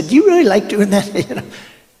 And I said, "Do you really like doing that?" You know,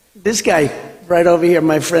 this guy right over here,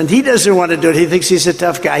 my friend, he doesn't want to do it. He thinks he's a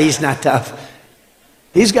tough guy. He's not tough.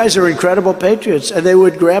 These guys are incredible patriots, and they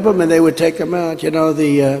would grab them and they would take them out. You know,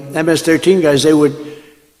 the MS-13 guys, they would.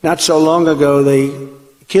 Not so long ago, they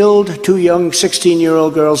killed 2 young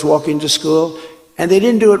 16-year-old girls walking to school, and they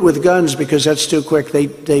didn't do it with guns because that's too quick.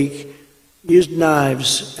 They used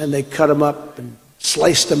knives, and they cut them up and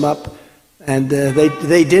sliced them up, and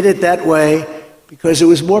they did it that way because it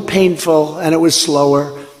was more painful and it was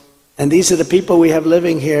slower. And these are the people we have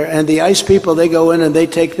living here. And the ICE people, they go in and they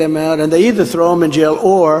take them out, and they either throw them in jail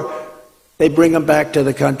or they bring them back to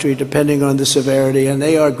the country, depending on the severity. And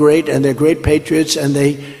they are great, and they're great patriots, and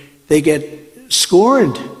they get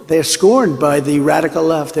scorned. They're scorned by the radical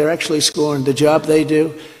left. They're actually scorned. The job they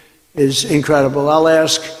do is incredible. I'll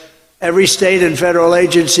ask every state and federal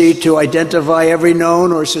agency to identify every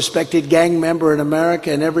known or suspected gang member in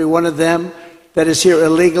America, and every one of them that is here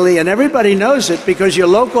illegally. And everybody knows it because your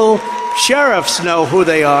local sheriffs know who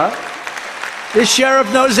they are. This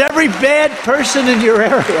sheriff knows every bad person in your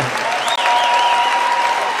area.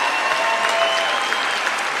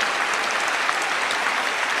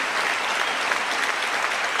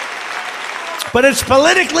 But it's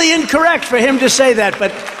politically incorrect for him to say that.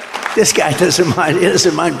 But this guy doesn't mind. He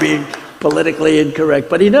doesn't mind being politically incorrect.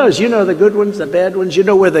 But he knows, you know, the good ones, the bad ones, you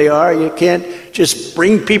know where they are. You can't just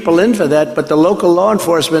bring people in for that. But the local law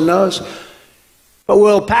enforcement knows. But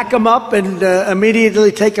we'll pack them up and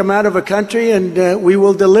immediately take them out of a country, and we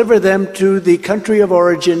will deliver them to the country of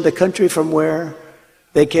origin, the country from where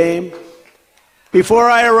they came. Before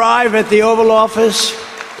I arrive at the Oval Office,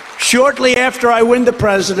 shortly after I win the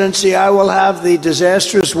presidency, I will have the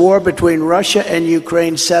disastrous war between Russia and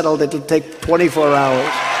Ukraine settled. It'll take 24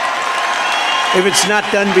 hours, if it's not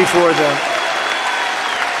done before then.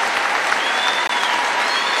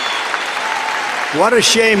 What a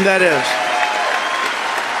shame that is.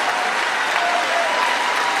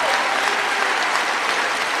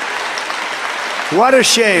 What a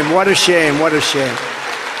shame, what a shame, what a shame.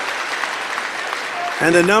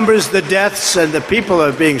 And the numbers, the deaths, and the people that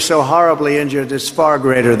are being so horribly injured is far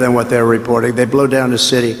greater than what they're reporting. They blow down the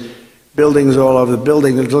city, buildings all over. The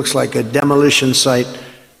building, it looks like a demolition site,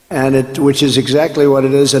 and which is exactly what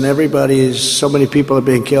it is, and so many people are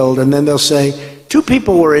being killed. And then they'll say, 2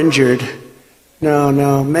 people were injured.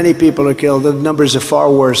 No, many people are killed. The numbers are far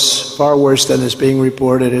worse than is being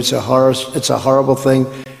reported. It's a horrible thing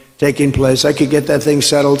taking place. I could get that thing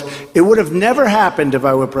settled. It would have never happened if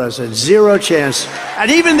I were president. Zero chance.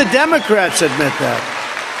 And even the Democrats admit that.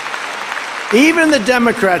 Even the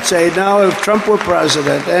Democrats say, no, if Trump were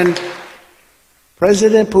president. And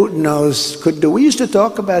President Putin knows, couldn't do. We used to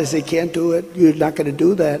talk about it. He can't do it. You're not going to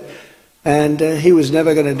do that. And he was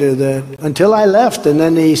never going to do that until I left. And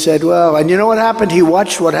then he said, well, and you know what happened? He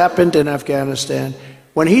watched what happened in Afghanistan.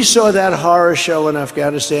 When he saw that horror show in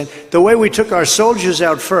Afghanistan, the way we took our soldiers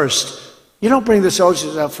out first, you don't bring the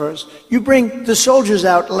soldiers out first. You bring the soldiers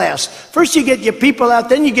out last. First you get your people out,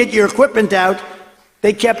 then you get your equipment out.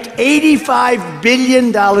 They kept $85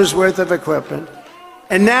 billion worth of equipment.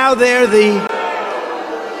 And now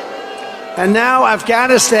now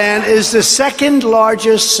Afghanistan is the second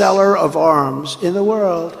largest seller of arms in the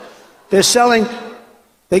world.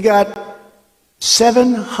 They got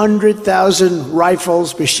 700,000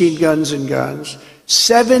 rifles, machine guns, and guns.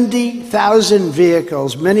 70,000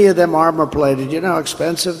 vehicles, many of them armor-plated. You know how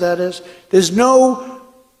expensive that is? There's no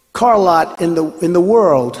car lot in the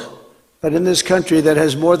world but in this country that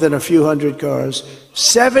has more than a few hundred cars,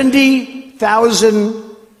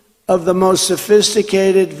 70,000 of the most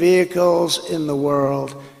sophisticated vehicles in the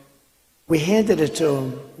world. We handed it to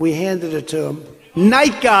them. We handed it to them.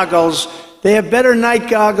 Night goggles. They have better night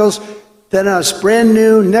goggles than us. Brand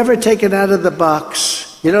new, never taken out of the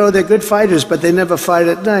box. You know, they're good fighters, but they never fight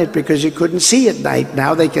at night because you couldn't see at night.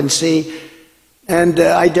 Now they can see. And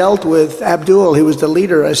I dealt with Abdul. He was the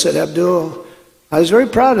leader. I said, Abdul, I was very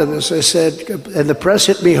proud of this. I said, and the press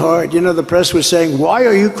hit me hard. You know, the press was saying, why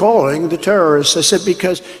are you calling the terrorists? I said,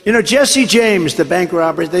 because, you know, Jesse James, the bank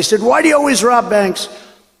robber, they said, why do you always rob banks?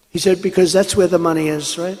 He said, because that's where the money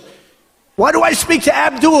is, right? Why do I speak to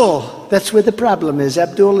Abdul? That's where the problem is.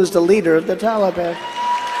 Abdul is the leader of the Taliban.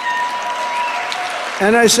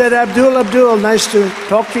 And I said, Abdul, nice to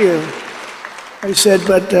talk to you. I said,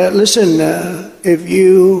 but listen, if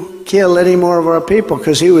you kill any more of our people,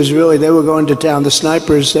 because they were going to town, the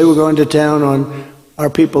snipers, they were going to town on our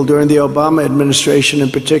people during the Obama administration in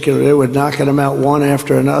particular. They were knocking them out one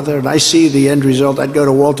after another. And I see the end result. I'd go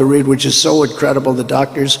to Walter Reed, which is so incredible, the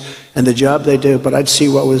doctors and the job they do, but I'd see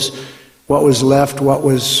what was left,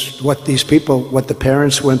 what these people, what the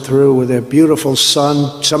parents went through with their beautiful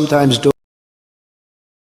son, sometimes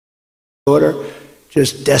daughter,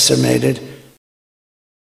 just decimated.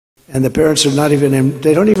 And the parents are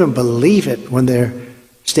they don't even believe it when they're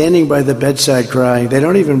standing by the bedside crying. They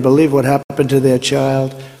don't even believe what happened to their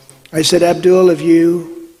child. I said, Abdul, if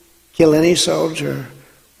you kill any soldier,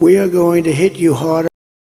 we are going to hit you harder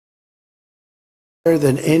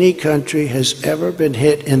than any country has ever been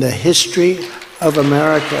hit in the history of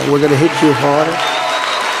America. We're going to hit you harder.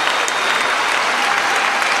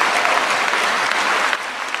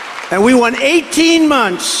 And we won 18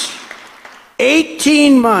 months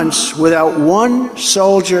without one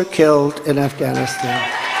soldier killed in Afghanistan.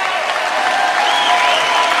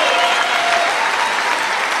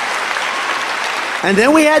 And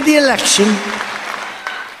then we had the election,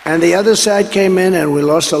 and the other side came in, and we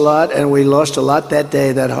lost a lot, and we lost a lot that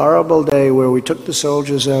day, that horrible day where we took the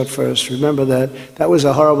soldiers out first. Remember that? That was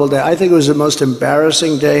a horrible day. I think it was the most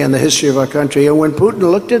embarrassing day in the history of our country. And when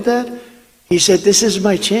Putin looked at that, he said, this is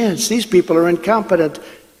my chance. These people are incompetent.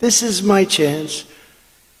 This is my chance.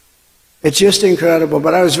 It's just incredible.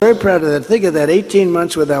 But I was very proud of that. Think of that, 18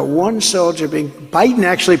 months without one soldier being... Biden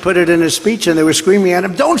actually put it in his speech, and they were screaming at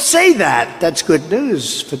him, don't say that. That's good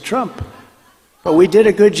news for Trump. But we did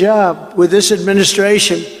a good job with this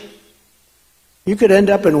administration. You could end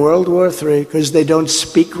up in World War III because they don't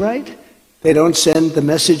speak right. They don't send the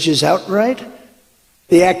messages out right.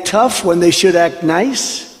 They act tough when they should act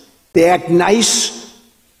nice. They act nice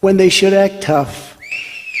when they should act tough.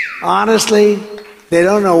 Honestly, they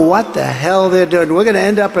don't know what the hell they're doing. We're going to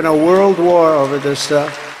end up in a world war over this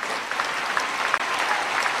stuff.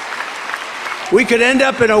 We could end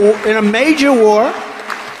up in a major war.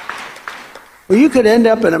 Well, you could end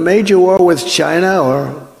up in a major war with China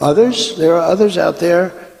or others. There are others out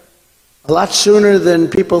there a lot sooner than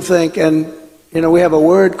people think. And, you know, we have a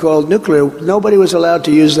word called nuclear. Nobody was allowed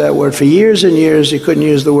to use that word. For years and years, you couldn't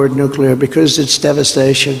use the word nuclear because it's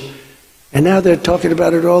devastation. And now they're talking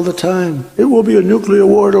about it all the time. It will be a nuclear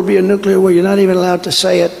war. It'll be a nuclear war. You're not even allowed to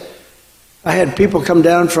say it. I had people come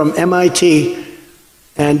down from MIT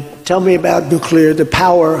and tell me about nuclear. The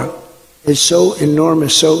power is so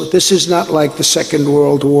enormous. So this is not like the Second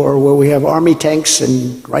World War where we have army tanks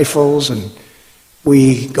and rifles and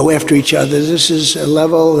we go after each other. This is a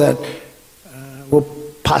level that will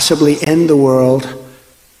possibly end the world.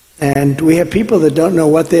 And we have people that don't know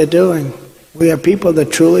what they're doing. We have people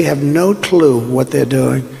that truly have no clue what they're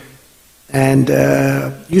doing. And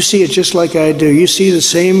you see it just like I do. You see the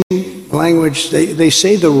same language. They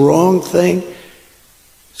say the wrong thing.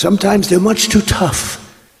 Sometimes they're much too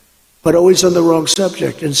tough, but always on the wrong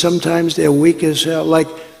subject. And sometimes they're weak as hell. Like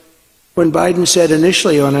when Biden said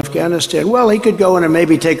initially on Afghanistan, well, he could go in and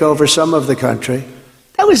maybe take over some of the country.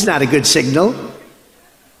 That was not a good signal.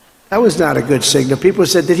 That was not a good signal. People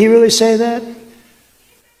said, did he really say that?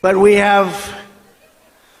 But we have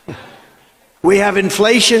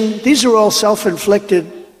inflation. These are all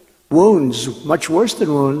self-inflicted wounds, much worse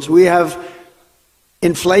than wounds. We have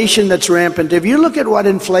inflation that's rampant. If you look at what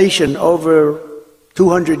inflation over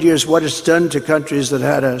 200 years, what it's done to countries that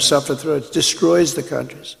had to suffer through it, destroys the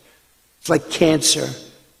countries. It's like cancer,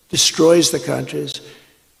 destroys the countries.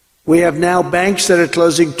 We have now banks that are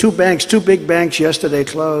closing. Two big banks yesterday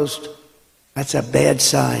closed. That's a bad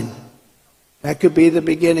sign. That could be the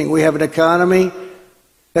beginning. We have an economy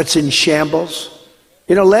that's in shambles.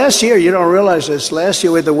 You know, last year, you don't realize this, last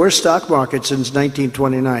year we had the worst stock market since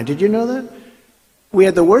 1929. Did you know that? we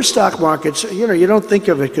had the worst stock markets. You know, you don't think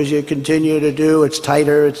of it because you continue to do. It's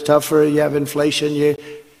tighter, it's tougher. You have inflation.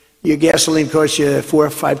 Your gasoline costs you 4 or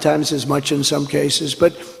 5 times as much in some cases.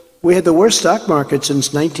 But we had the worst stock market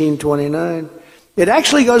since 1929. It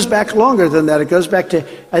actually goes back longer than that. It goes back to,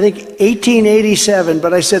 I think, 1887.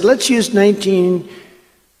 But I said, let's use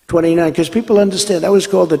 1929 because people understand that was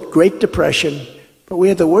called the Great Depression. But we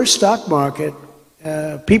had the worst stock market.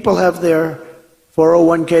 People have their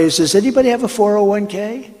 401ks. Does anybody have a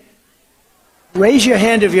 401k? Raise your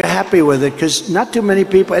hand if you're happy with it, because not too many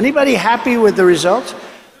people. Anybody happy with the results?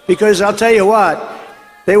 Because I'll tell you what,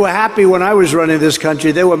 they were happy when I was running this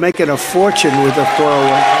country. They were making a fortune with the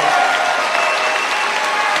 401k.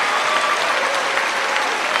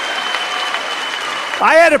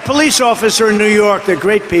 I had a police officer in New York. They're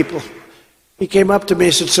great people. He came up to me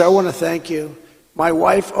and said, "Sir, I want to thank you. My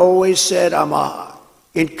wife always said I'm a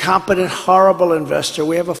incompetent, horrible investor.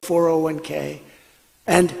 We have a 401k.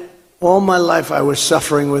 And all my life I was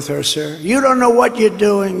suffering with her, sir. You don't know what you're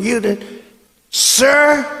doing. You did."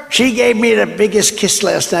 Sir, she gave me the biggest kiss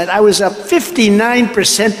last night. I was up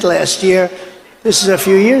 59% last year. This is a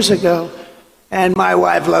few years ago. And my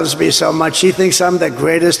wife loves me so much. She thinks I'm the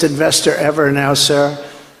greatest investor ever now, sir.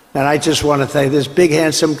 And I just want to thank this big,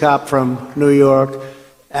 handsome cop from New York.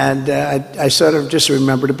 And I sort of just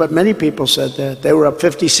remembered it, but many people said that. They were up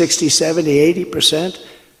 50, 60, 70, 80%,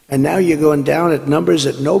 and now you're going down at numbers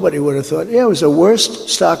that nobody would have thought. Yeah, it was the worst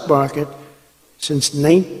stock market since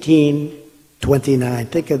 1929.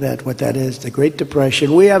 Think of that, what that is, the Great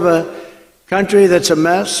Depression. We have a country that's a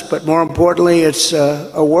mess, but more importantly, it's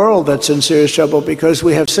a world that's in serious trouble because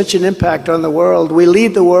we have such an impact on the world. We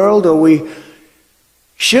lead the world, or we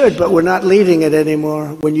should, but we're not leading it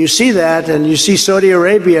anymore. When you see that, and you see Saudi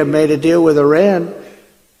Arabia made a deal with Iran,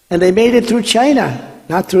 and they made it through China,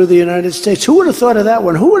 not through the United States. Who would have thought of that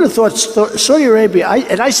one? Who would have thought Saudi Arabia?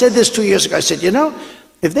 And I said this 2 years ago. I said, you know,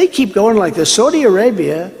 if they keep going like this, Saudi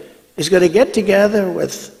Arabia is going to get together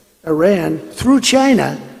with Iran through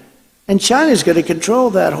China, and China is going to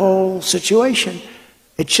control that whole situation.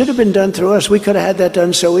 It should have been done through us. We could have had that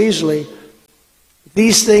done so easily.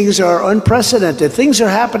 These things are unprecedented. Things are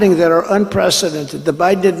happening that are unprecedented. The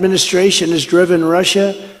Biden administration has driven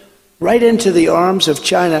Russia right into the arms of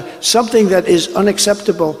China, something that is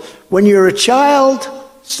unacceptable. When you're a child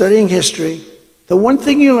studying history, the one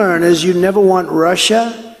thing you learn is you never want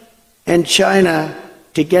Russia and China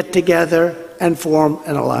to get together and form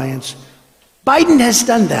an alliance. Biden has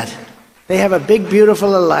done that. They have a big,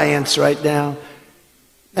 beautiful alliance right now.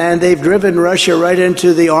 And they've driven Russia right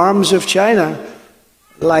into the arms of China.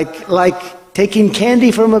 Like taking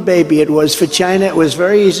candy from a baby it was for China. It was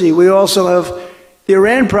very easy. We also have the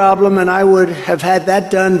Iran problem, and I would have had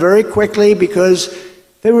that done very quickly because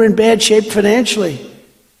they were in bad shape financially.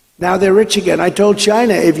 Now they're rich again. I told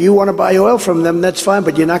China, if you want to buy oil from them, that's fine,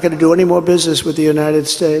 but you're not going to do any more business with the United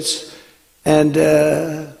States. And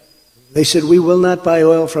they said, we will not buy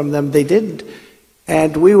oil from them. They didn't.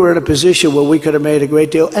 And we were in a position where we could have made a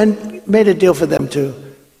great deal, and made a deal for them too.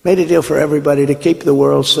 Made a deal for everybody to keep the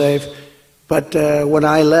world safe. But when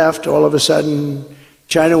I left, all of a sudden,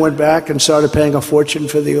 China went back and started paying a fortune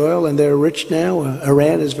for the oil, and they're rich now.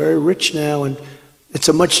 Iran is very rich now, and it's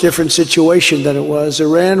a much different situation than it was.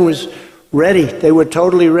 Iran was ready. They were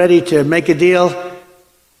totally ready to make a deal.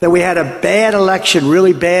 Then we had a bad election,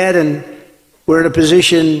 really bad, and we're in a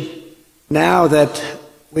position now that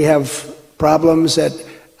we have problems that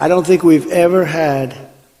I don't think we've ever had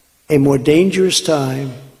a more dangerous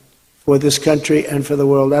time for this country and for the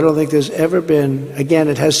world. I don't think there's ever been, again,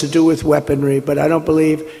 it has to do with weaponry, but I don't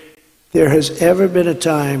believe there has ever been a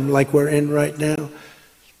time like we're in right now.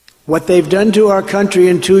 What they've done to our country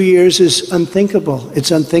in 2 years is unthinkable. It's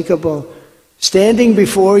unthinkable. Standing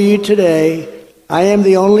before you today, I am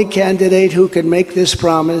the only candidate who can make this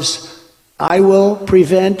promise. I will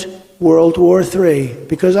prevent World War III,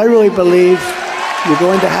 because I really believe you're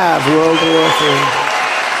going to have World War III.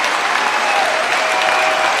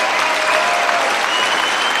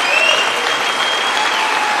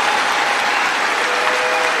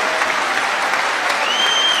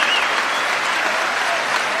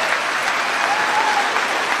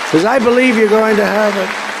 Because I believe you're going to have it.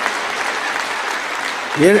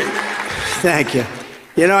 Thank you.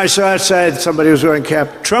 You know, I saw outside somebody was wearing a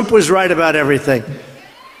cap. Trump was right about everything.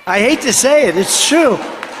 I hate to say it, it's true.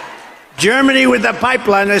 Germany with the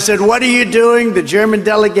pipeline, I said, what are you doing? The German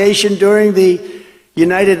delegation during the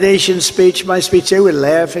United Nations speech, my speech, they were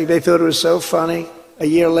laughing. They thought it was so funny. A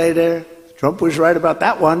year later, Trump was right about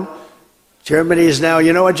that one. Germany is now,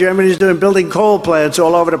 you know what Germany is doing? Building coal plants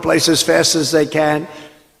all over the place as fast as they can.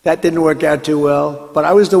 That didn't work out too well. But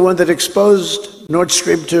I was the one that exposed Nord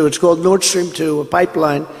Stream 2. It's called Nord Stream 2, a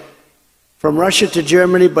pipeline from Russia to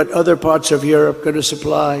Germany, but other parts of Europe going to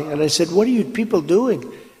supply. And I said, what are you people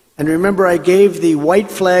doing? And remember, I gave the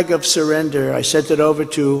white flag of surrender. I sent it over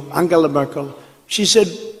to Angela Merkel. She said,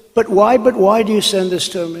 but why do you send this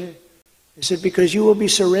to me? I said, because you will be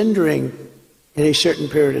surrendering in a certain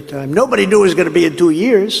period of time. Nobody knew it was going to be in 2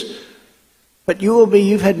 years, but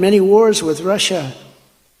you've had many wars with Russia.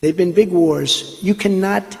 They've been big wars. You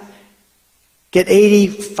cannot get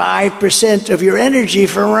 85% of your energy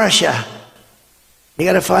from Russia. You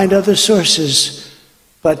got to find other sources.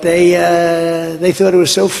 But they thought it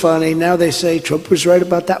was so funny. Now they say Trump was right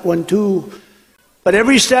about that one too. But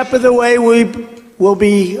every step of the way we will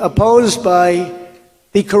be opposed by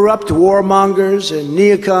the corrupt warmongers and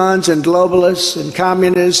neocons and globalists and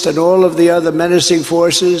communists and all of the other menacing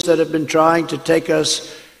forces that have been trying to take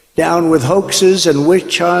us down with hoaxes and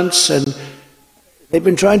witch hunts, and they've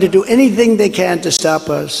been trying to do anything they can to stop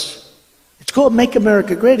us. It's called Make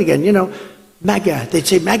America Great Again. You know, MAGA. They'd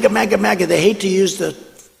say MAGA, MAGA, MAGA. They hate to use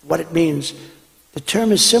what it means. The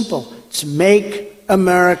term is simple. It's Make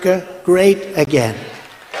America Great Again.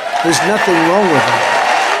 There's nothing wrong with it.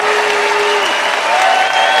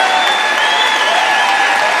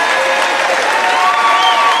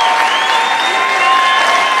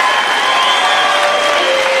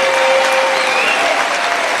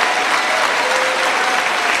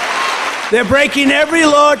 They're breaking every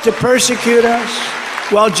law to persecute us,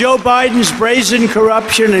 while Joe Biden's brazen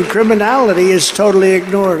corruption and criminality is totally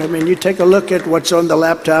ignored. I mean, you take a look at what's on the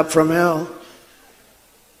laptop from hell.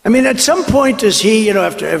 I mean, at some point does he,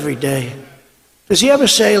 after every day, does he ever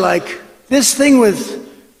say, like, this thing with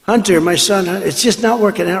Hunter, my son, it's just not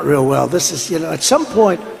working out real well. This is, at some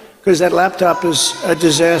point, because that laptop is a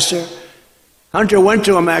disaster. Hunter went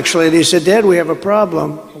to him, actually, and he said, Dad, we have a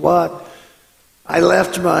problem. What? I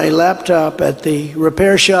left my laptop at the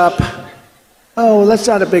repair shop. Oh, that's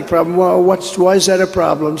not a big problem. Well, why is that a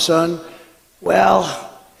problem, son? Well,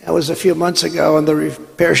 that was a few months ago, and the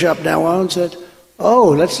repair shop now owns it.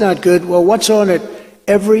 Oh, that's not good. Well, what's on it?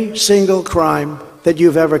 Every single crime that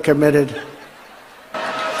you've ever committed.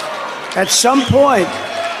 At some point,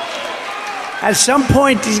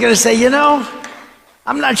 he's going to say,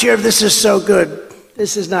 I'm not sure if this is so good.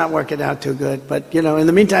 This is not working out too good. But, in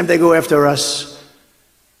the meantime, they go after us.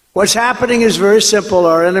 What's happening is very simple.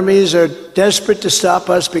 Our enemies are desperate to stop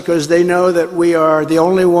us because they know that we are the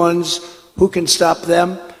only ones who can stop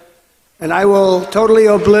them. And I will totally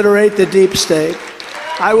obliterate the deep state.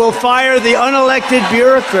 I will fire the unelected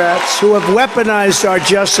bureaucrats who have weaponized our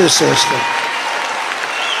justice system.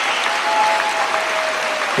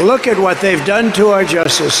 Look at what they've done to our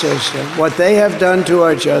justice system, what they have done to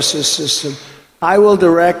our justice system. I will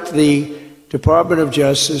direct the Department of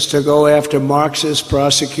Justice to go after Marxist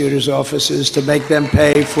prosecutors' offices to make them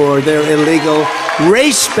pay for their illegal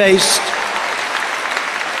race-based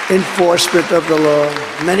enforcement of the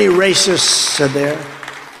law. Many racists are there.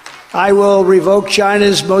 I will revoke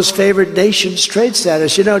China's most favored nation's trade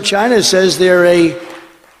status. China says they're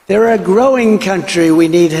a growing country. We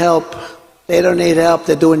need help. They don't need help.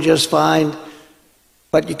 They're doing just fine.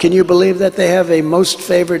 But can you believe that they have a most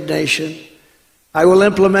favored nation? I will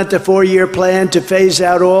implement a 4-year plan to phase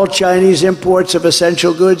out all Chinese imports of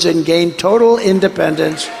essential goods and gain total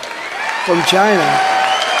independence from China.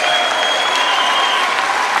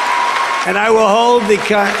 And I will hold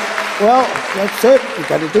that's it. You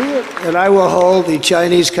got to do it. And I will hold the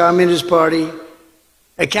Chinese Communist Party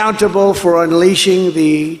accountable for unleashing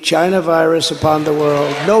the China virus upon the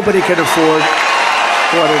world. Nobody can afford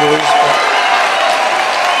what it is.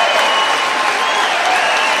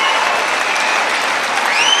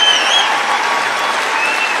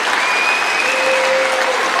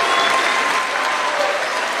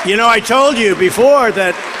 I told you before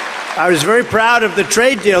that I was very proud of the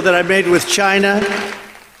trade deal that I made with China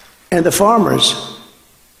and the farmers.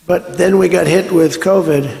 But then we got hit with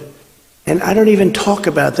COVID. And I don't even talk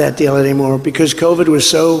about that deal anymore because COVID was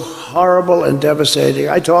so horrible and devastating.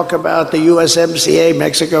 I talk about the USMCA,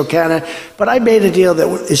 Mexico, Canada. But I made a deal that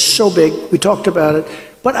is so big. We talked about it.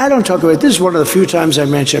 But I don't talk about it. This is one of the few times I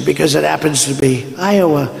mention it because it happens to be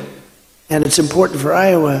Iowa. And it's important for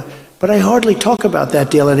Iowa. But I hardly talk about that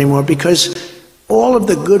deal anymore because all of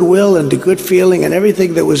the goodwill and the good feeling and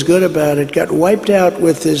everything that was good about it got wiped out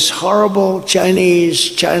with this horrible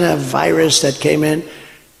China virus that came in.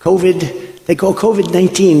 COVID, they call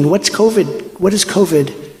COVID-19. What's COVID? What is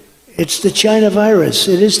COVID? It's the China virus.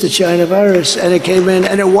 It is the China virus. And it came in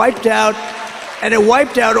and it wiped out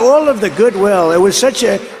all of the goodwill. It was such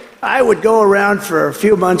a I would go around for a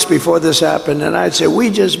few months before this happened, and I'd say,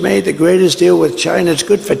 we just made the greatest deal with China. It's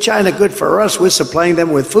good for China, good for us. We're supplying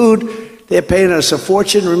them with food. They're paying us a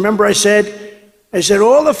fortune. Remember I said,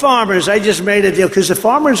 all the farmers, I just made a deal, because the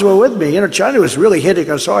farmers were with me. You know, China was really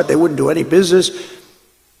hitting us hard. They wouldn't do any business.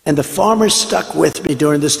 And the farmers stuck with me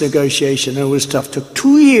during this negotiation. It was tough. It took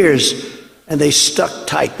 2 years, and they stuck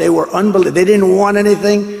tight. They were unbelievable. They didn't want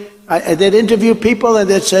anything. They'd interview people, and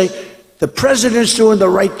they'd say, the president's doing the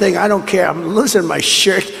right thing. I don't care. I'm losing my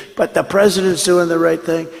shirt, but the president's doing the right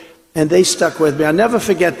thing. And they stuck with me. I'll never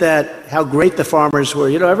forget that, how great the farmers were.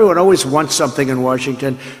 You know, everyone always wants something in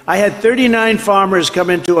Washington. I had 39 farmers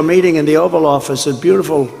come into a meeting in the Oval Office, a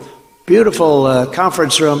beautiful, beautiful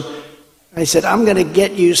conference room. I said, I'm going to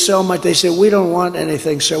get you so much. They said, we don't want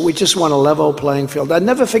anything, sir. We just want a level playing field. I'll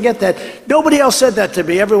never forget that. Nobody else said that to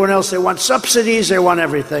me. Everyone else, they want subsidies, they want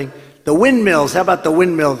everything. The windmills, how about the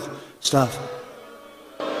windmill stuff?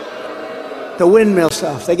 The windmill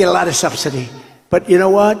stuff, they get a lot of subsidy. But you know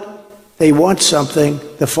what? They want something.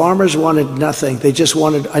 The farmers wanted nothing. They just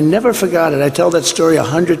wanted, I never forgot it. I tell that story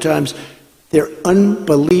 100 times. They're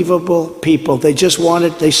unbelievable people. They just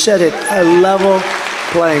wanted, they said it, a level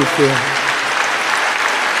playing field.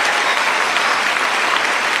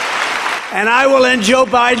 And I will end Joe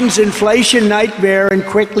Biden's inflation nightmare and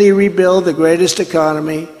quickly rebuild the greatest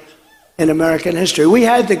economy in American history. We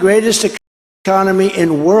had the greatest economy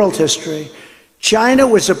in world history. China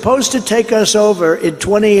was supposed to take us over in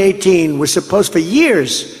 2018, was supposed for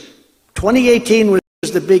years. 2018 was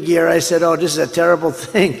the big year. I said, oh, this is a terrible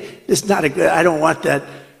thing. This is not a good, I don't want that.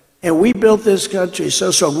 And we built this country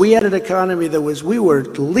so strong. We had an economy that was, we were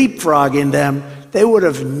leapfrogging them. They would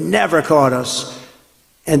have never caught us.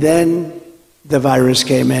 And then the virus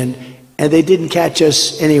came in, and they didn't catch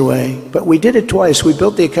us anyway. But we did it twice. We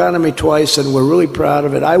built the economy twice, and we're really proud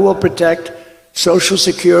of it. I will protect Social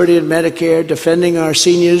Security and Medicare, defending our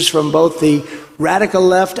seniors from both the radical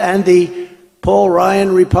left and the Paul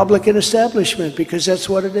Ryan Republican establishment, because that's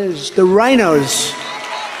what it is. The rhinos,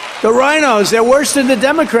 they're worse than the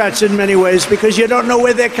Democrats in many ways, because you don't know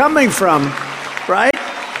where they're coming from, right?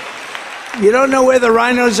 You don't know where the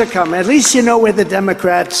rhinos are coming. At least you know where the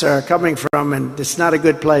Democrats are coming from, and it's not a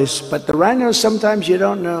good place. But the rhinos, sometimes you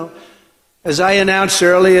don't know. As I announced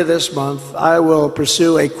earlier this month, I will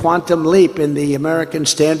pursue a quantum leap in the American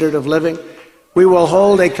standard of living. We will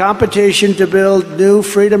hold a competition to build new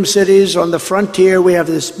freedom cities on the frontier. We have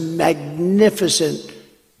this magnificent,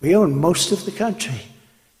 we own most of the country.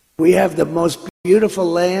 We have the most beautiful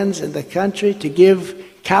lands in the country to give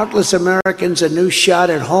countless Americans a new shot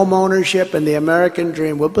at home ownership and the American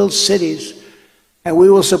dream. We'll build cities, and we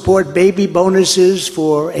will support baby bonuses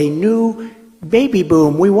for a new baby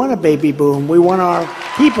boom. We want a baby boom. We want our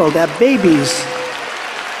people to have babies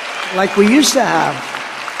like we used to have.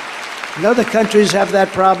 And other countries have that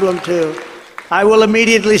problem too. I will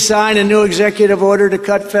immediately sign a new executive order to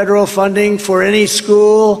cut federal funding for any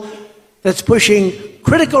school that's pushing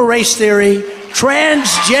critical race theory,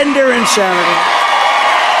 transgender insanity.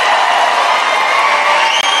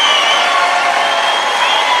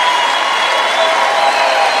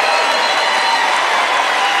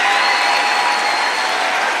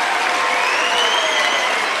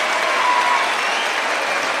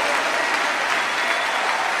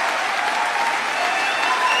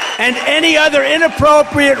 And any other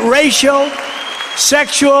inappropriate racial,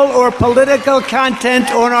 sexual, or political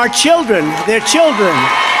content on our children, their children.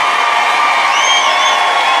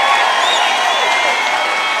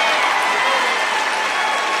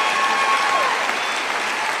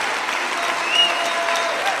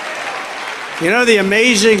 You know the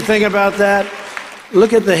amazing thing about that?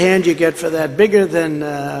 Look at the hand you get for that, bigger than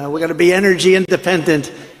we're going to be energy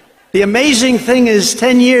independent. The amazing thing is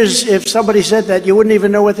 10 years, if somebody said that, you wouldn't even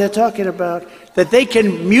know what they're talking about. That they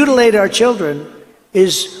can mutilate our children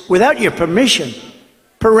is without your permission.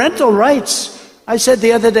 Parental rights. I said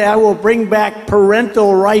the other day, I will bring back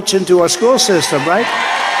parental rights into our school system, right?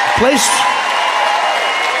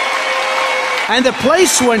 And the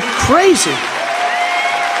place went crazy.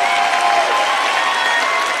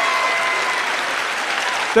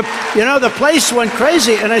 The place went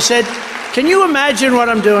crazy, and I said, can you imagine what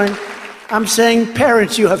I'm doing? I'm saying,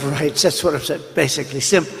 parents, you have rights. That's what I'm saying, basically.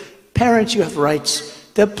 Simple. Parents, you have rights.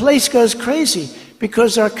 The place goes crazy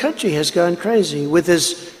because our country has gone crazy with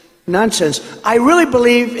this nonsense. I really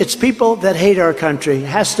believe it's people that hate our country. It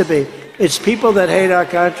has to be. It's people that hate our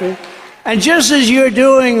country. And just as you're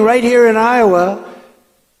doing right here in Iowa,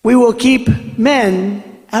 we will keep men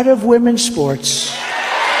out of women's sports.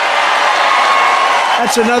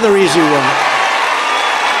 That's another easy one.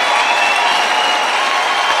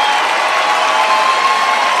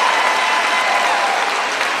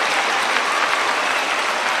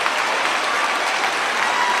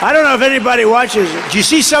 I don't know if anybody watches it. Do you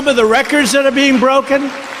see some of the records that are being broken?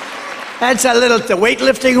 That's the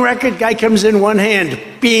weightlifting record. Guy comes in one hand.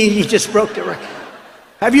 Bing, he just broke the record.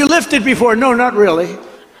 Have you lifted before? No, not really.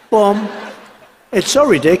 Boom. It's so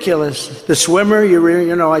ridiculous. The swimmer,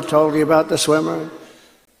 you know, I told you about the swimmer.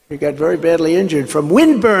 He got very badly injured from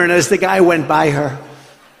windburn as the guy went by her.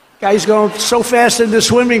 Guy's going so fast in the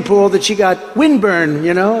swimming pool that she got windburn,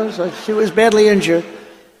 you know, so she was badly injured.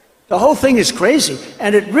 The whole thing is crazy,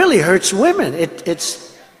 and it really hurts women.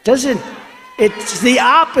 It's the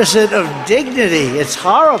opposite of dignity. It's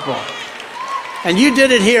horrible. And you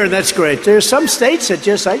did it here, and that's great. There's some states that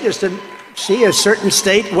I just didn't see a certain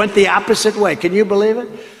state went the opposite way. Can you believe it?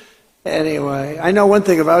 Anyway, I know one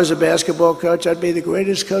thing. If I was a basketball coach, I'd be the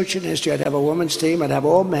greatest coach in history. I'd have a women's team. I'd have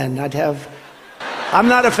all men. I'm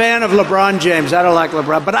not a fan of LeBron James. I don't like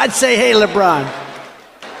LeBron. But I'd say, hey, LeBron,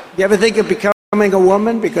 you ever think of becoming a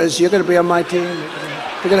woman? Because you're going to be on my team.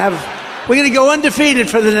 We're going to go undefeated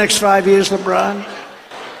for the next 5 years, LeBron.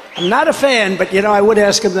 I'm not a fan, but, you know, I would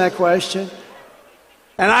ask him that question.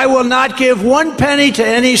 And I will not give 1 penny to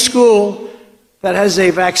any school that has a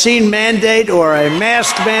vaccine mandate or a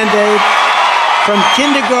mask mandate from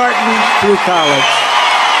kindergarten through college.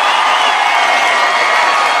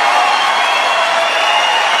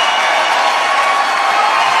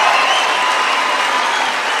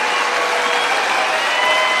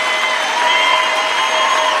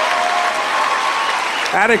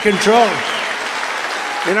 Out of control.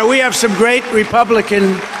 You know, we have some great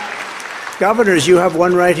Republican governors. You have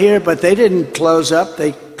one right here, but they didn't close up.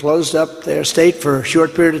 They closed up their state for a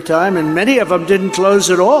short period of time, and many of them didn't close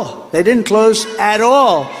at all. They didn't close at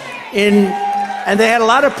all. And they had a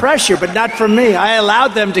lot of pressure, but not from me. I allowed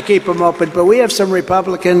them to keep them open, but we have some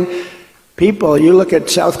Republican people. You look at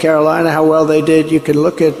South Carolina, how well they did. You can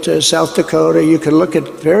look at South Dakota. You can look at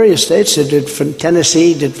various states that did.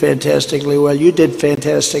 Tennessee did fantastically well. You did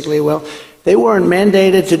fantastically well. They weren't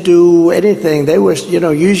mandated to do anything. They were, you know,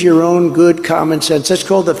 use your own good common sense. That's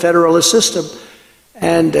called the Federalist system.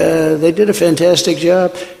 And they did a fantastic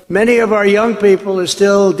job. Many of our young people are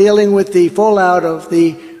still dealing with the fallout of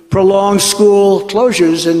the prolonged school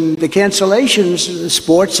closures and the cancellations of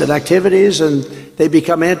sports and activities, and they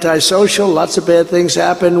become antisocial. Lots of bad things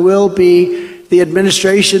happen. Will be the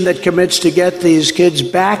administration that commits to get these kids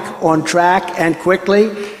back on track and quickly.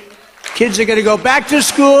 Kids are going to go back to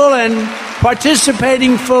school and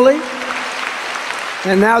participating fully.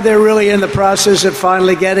 And now they're really in the process of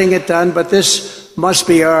finally getting it done, but this must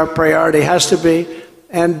be our priority, has to be.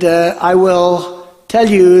 And I will tell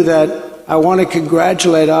you that I want to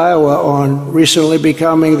congratulate Iowa on recently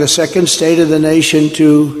becoming the second state of the nation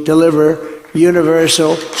to deliver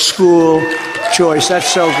universal school choice. That's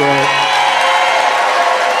so great.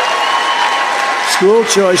 School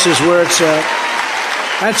choice is where it's at.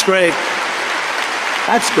 That's great.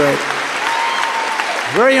 That's great.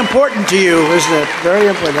 Very important to you, isn't it? Very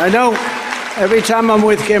important. I know every time I'm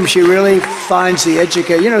with Kim, she really finds the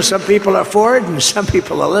education. You know, some people are for it and some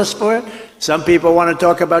people are less for it. Some people want to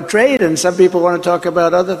talk about trade and some people want to talk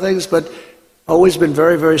about other things, but always been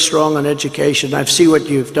very, very strong on education. I see what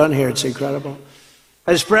you've done here. It's incredible.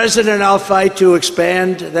 As president, I'll fight to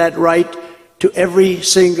expand that right to every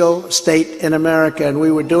single state in America, and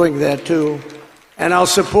we were doing that too. And I'll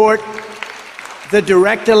support the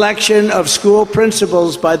direct election of school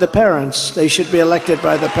principals by the parents. They should be elected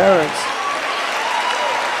by the parents.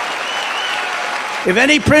 If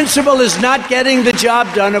any principal is not getting the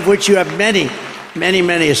job done, of which you have many, many,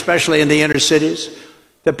 many, especially in the inner cities,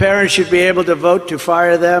 the parents should be able to vote to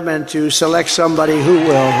fire them and to select somebody who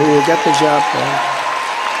will get the job done.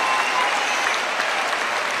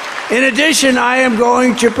 In addition, I am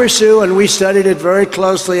going to pursue, and we studied it very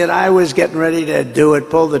closely, and I was getting ready to do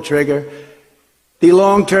it, pull the trigger, the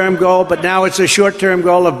long-term goal, but now it's a short-term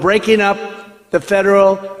goal of breaking up the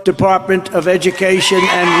Federal Department of Education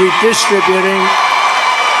and redistributing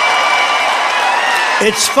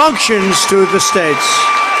its functions to the states.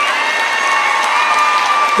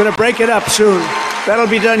 Going to break it up soon. That'll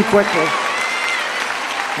be done quickly.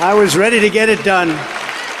 I was ready to get it done.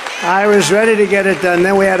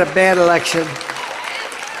 Then we had a bad election.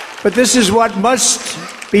 But this is what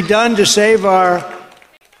must be done to save our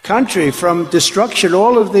country from destruction,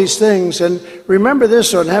 all of these things. And remember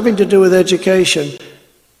this one, having to do with education.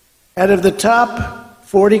 Out of the top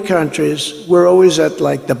 40 countries, we're always at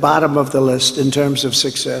like the bottom of the list in terms of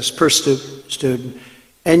success per student.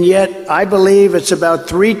 And yet, I believe it's about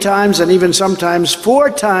 3 times and even sometimes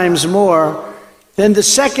 4 times more than the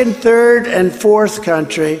second, third, and fourth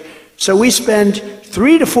country. So we spend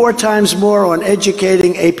 3 to 4 times more on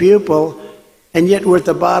educating a pupil, and yet we're at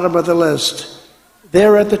the bottom of the list.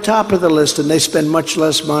 they're at the top of the list and they spend much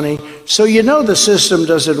less money. So you know the system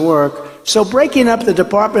doesn't work. So breaking up the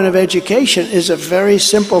Department of Education is a very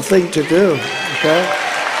simple thing to do, okay?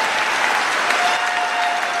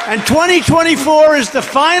 And 2024 is the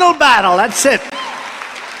final battle. That's it.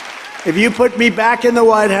 If you put me back in the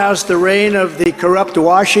White House, the reign of the corrupt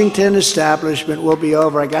Washington establishment will be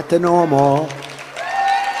over. I got to know them all.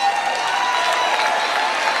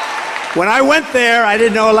 When I went there, I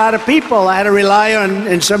didn't know a lot of people. I had to rely on,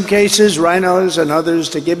 in some cases, rhinos and others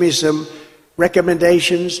to give me some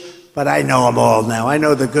recommendations. But I know them all now. I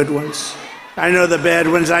know the good ones. I know the bad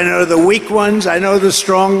ones. I know the weak ones. I know the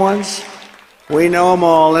strong ones. We know them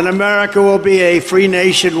all. And America will be a free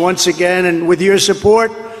nation once again. And with your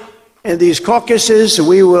support in these caucuses,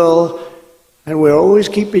 we will, and we're always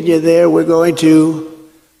keeping you there, we're going to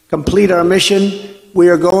complete our mission. We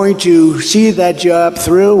are going to see that job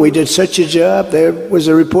through. We did such a job. There was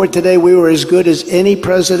a report today, we were as good as any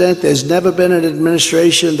president. There's never been an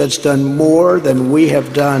administration that's done more than we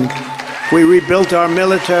have done. We rebuilt our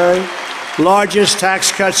military, largest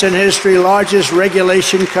tax cuts in history, largest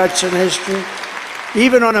regulation cuts in history.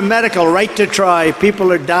 Even on a medical right to try,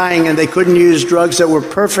 people are dying and they couldn't use drugs that were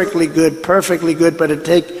perfectly good, but it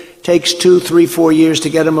takes 2, 3, 4 years to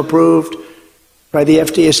get them approved by the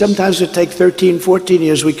FDA. Sometimes it takes 13, 14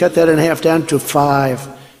 years. We cut that in half down to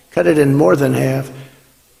 5, cut it in more than half.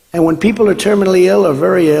 And when people are terminally ill or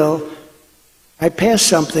very ill, I passed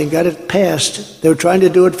something, got it passed. They were trying to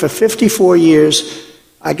do it for 54 years.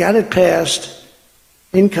 I got it passed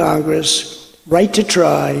in Congress, right to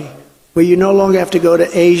try, where you no longer have to go to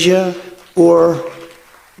Asia or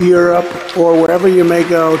Europe or wherever you may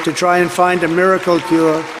go to try and find a miracle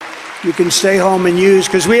cure. You can stay home and use,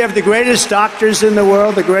 because we have the greatest doctors in the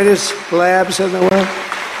world, the greatest labs in the world.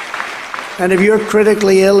 And if you're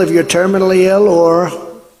critically ill, if you're terminally ill, or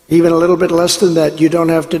even a little bit less than that, you don't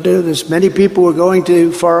have to do this. Many people were going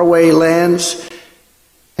to faraway lands,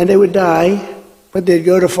 and they would die, but they'd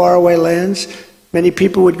go to faraway lands. Many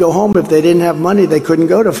people would go home if they didn't have money. They couldn't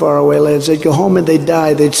go to faraway lands. They'd go home and they'd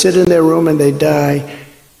die. They'd sit in their room and they'd die.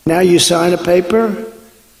 Now you sign a paper,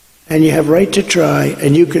 and you have right to try,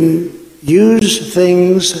 and you can use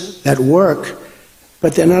things that work,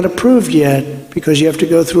 but they're not approved yet because you have to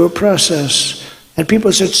go through a process. And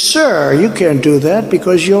people said, sir, you can't do that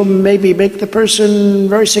because you'll maybe make the person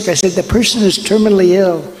very sick. I said, the person is terminally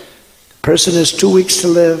ill. The person has 2 weeks to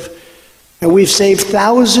live. And we've saved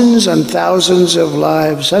thousands and thousands of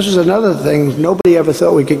lives. That was another thing. Nobody ever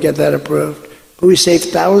thought we could get that approved. But we saved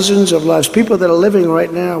thousands of lives. People that are living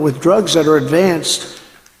right now with drugs that are advanced,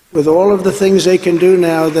 with all of the things they can do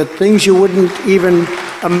now, that things you wouldn't even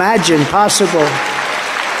imagine possible.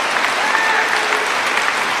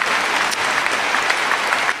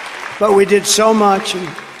 But we did so much, and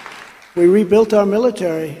we rebuilt our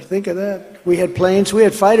military. Think of that. We had planes, we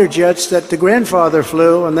had fighter jets that the grandfather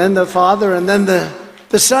flew, and then the father, and then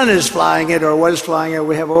the son is flying it or was flying it.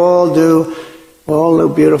 We have all new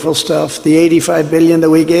beautiful stuff. The $85 billion that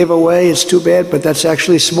we gave away is too bad, but that's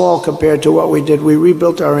actually small compared to what we did. We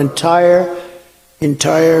rebuilt our entire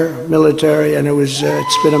military, and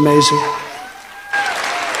it's been amazing.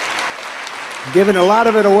 Giving a lot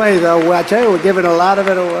of it away, though. I tell you, we're giving a lot of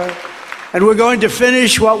it away. And we're going to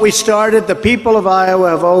finish what we started. The people of Iowa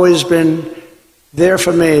have always been there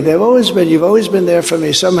for me. You've always been there for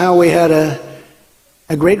me. Somehow we had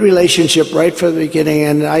a great relationship right from the beginning,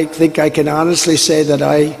 and I think I can honestly say that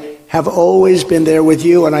I have always been there with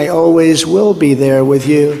you, and I always will be there with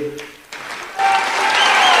you.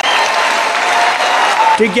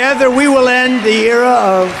 Together we will end the era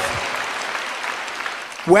of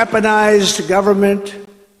weaponized government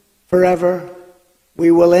forever. We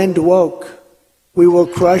will end woke. We will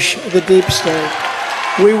crush the deep state.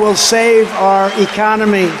 We will save our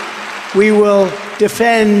economy. We will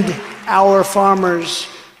defend our farmers.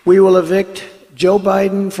 We will evict Joe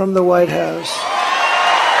Biden from the White House.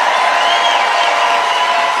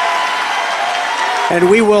 And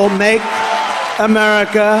we will make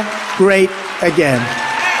America great again.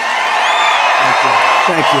 Thank you.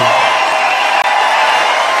 Thank you.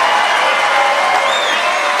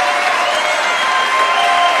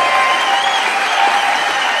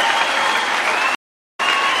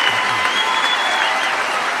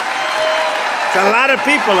 There's a lot of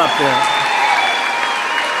people up there.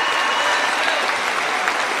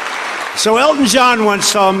 So Elton John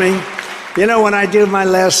once told me, you know, when I do my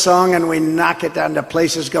last song and we knock it down, the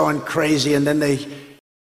place is going crazy, and then they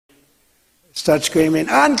start screaming,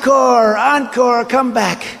 encore, encore, come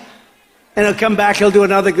back. And he'll come back, he'll do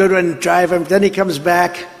another good one, drive him. Then he comes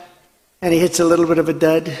back and he hits a little bit of a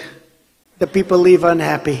dud. The people leave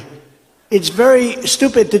unhappy. it's very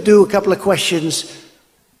stupid to do a couple of questions,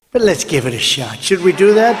 but let's give it a shot. Should we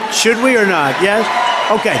do that? Should we or not? Yes?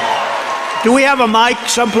 Okay. Do we have a mic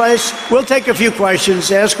someplace? We'll take a few questions,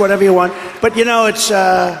 ask whatever you want. But you know, it's,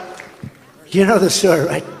 you know the story,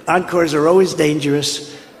 right? Encores are always dangerous.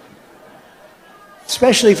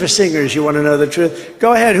 Especially for singers, you want to know the truth.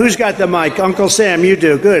 Go ahead, who's got the mic? Uncle Sam, you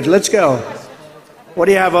do. Good, let's go. What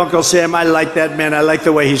do you have, Uncle Sam? I like that man. I like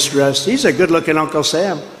the way he's dressed. He's a good-looking Uncle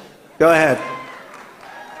Sam. Go ahead.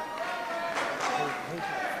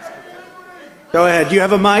 Go ahead. You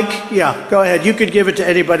have a mic? Yeah, go ahead. You could give it to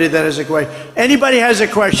anybody that has a question. Anybody has a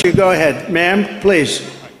question, go ahead. Ma'am, please.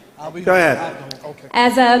 Go ahead.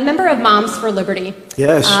 As a member of Moms for Liberty,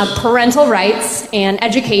 yes, parental rights and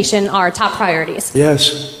education are top priorities. Yes.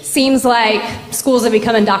 Seems like schools have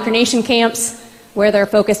become indoctrination camps where they're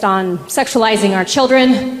focused on sexualizing our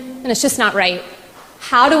children, and it's just not right.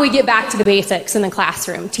 How do we get back to the basics in the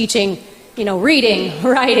classroom, teaching, you know, reading,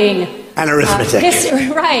 writing, and arithmetic? History,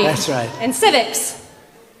 right. That's right. And civics.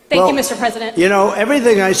 Thank you, Mr. President. You know,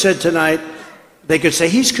 everything I said tonight, they could say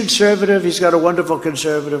he's conservative, he's got a wonderful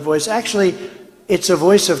conservative voice. Actually, it's a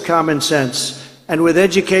voice of common sense. And with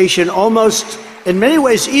education, almost in many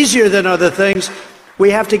ways easier than other things, we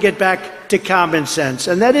have to get back to common sense.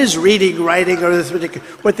 And that is reading, writing, arithmetic.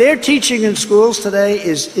 What they're teaching in schools today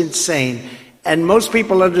is insane. And most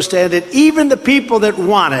people understand it. Even the people that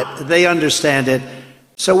want it, they understand it.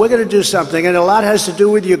 So we're going to do something. And a lot has to do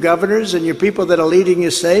with your governors and your people that are leading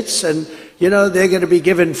your states. And, you know, they're going to be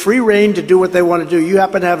given free rein to do what they want to do. You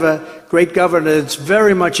happen to have a great governor that's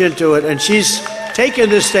very much into it. And she's taken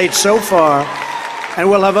this state so far. And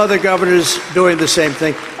we'll have other governors doing the same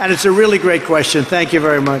thing. And it's a really great question. Thank you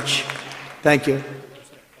very much. Thank you.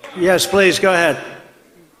 Yes, please, go ahead.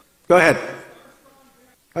 Go ahead.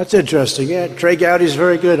 That's interesting. Yeah, Trey Gowdy's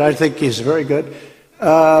very good. I think he's very good.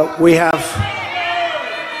 We're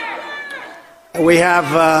going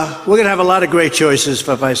to have a lot of great choices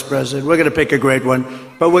for vice president. We're going to pick a great one,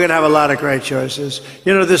 but we're going to have a lot of great choices.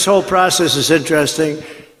 You know, this whole process is interesting.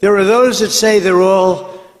 There are those that say they're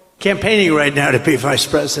all campaigning right now to be vice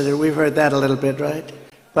president. We've heard that a little bit, right?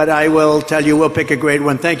 But I will tell you, we'll pick a great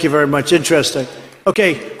one. Thank you very much. Interesting.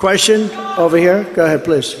 Okay, question over here. Go ahead,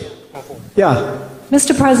 please. Yeah.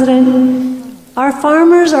 Mr. President, our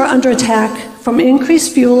farmers are under attack from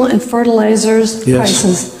increased fuel and fertilizers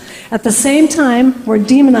prices. At the same time, we're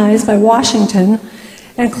demonized by Washington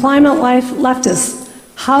and climate life leftists.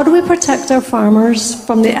 How do we protect our farmers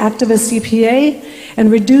from the activist EPA and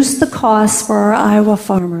reduce the costs for our Iowa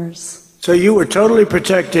farmers? So you were totally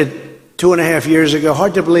protected 2.5 years ago.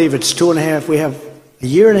 Hard to believe it's 2.5. We have a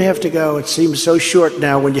year and a half to go. It seems so short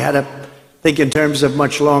now when you had to think in terms of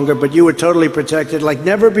much longer, but you were totally protected like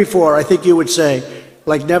never before. I think you would say,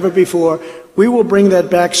 like never before. We will bring that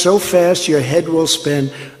back so fast your head will spin.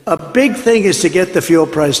 A big thing is to get the fuel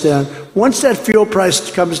price down. Once that fuel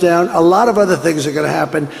price comes down, a lot of other things are going to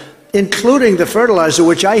happen, including the fertilizer,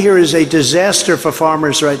 which I hear is a disaster for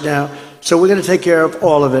farmers right now. So we're going to take care of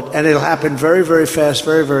all of it, and it'll happen very, very fast,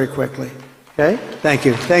 very, very quickly. Okay? Thank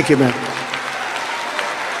you. Thank you, ma'am.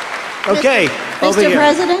 Okay, over here. Mr.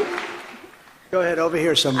 President? Go ahead, over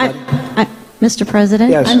here, somebody. Mr. President,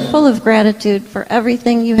 yes. I'm full of gratitude for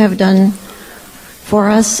everything you have done for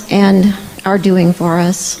us and are doing for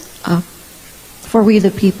us, for we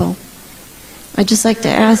the people. I'd just like to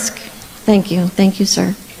ask, thank you,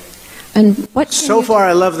 sir. And what? So far,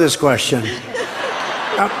 I love this question.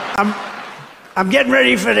 I'm getting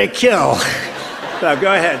ready for the kill. No,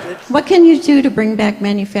 go ahead. What can you do to bring back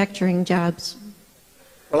manufacturing jobs?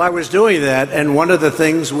 Well, I was doing that, and one of the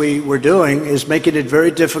things we were doing is making it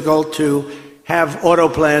very difficult to have auto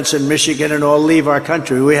plants in Michigan and all leave our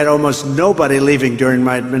country. We had almost nobody leaving during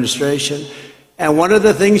my administration. And one of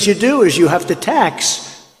the things you do is you have to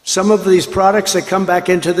tax some of these products that come back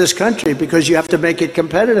into this country because you have to make it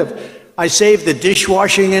competitive. I saved the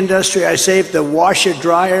dishwashing industry. I saved the washer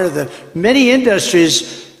dryer, the many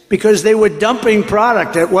industries because they were dumping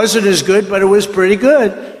product. It wasn't as good, but it was pretty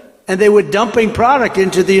good. And they were dumping product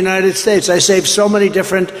into the United States. I saved so many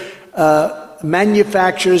different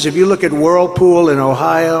manufacturers. If you look at Whirlpool in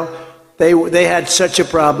Ohio, they had such a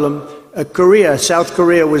problem. South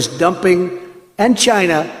Korea was dumping, and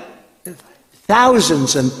China,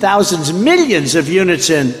 thousands and thousands, millions of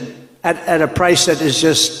units in at a price that is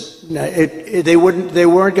just, they weren't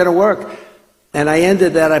going to work. And I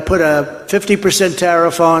ended that. I put a 50%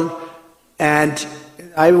 tariff on, and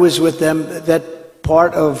I was with them. That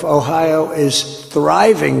part of Ohio is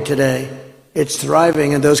thriving today. It's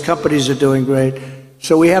thriving, and those companies are doing great.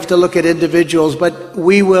 So we have to look at individuals, but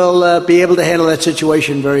we will be able to handle that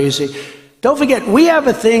situation very easy. Don't forget, we have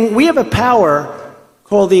a power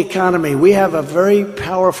called the economy. We have a very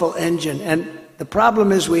powerful engine. And the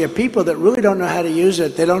problem is we have people that really don't know how to use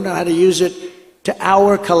it. They don't know how to use it to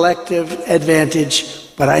our collective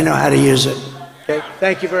advantage, but I know how to use it. Okay,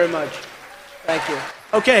 thank you very much. Thank you.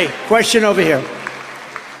 Okay, question over here.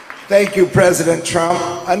 Thank you, President Trump.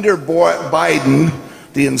 Under Biden,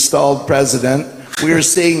 the installed president, we are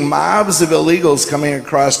seeing mobs of illegals coming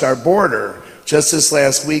across our border. Just this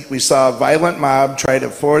last week, we saw a violent mob try to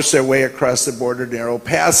force their way across the border near El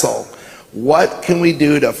Paso. What can we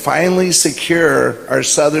do to finally secure our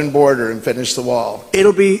southern border and finish the wall?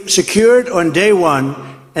 It'll be secured on day one,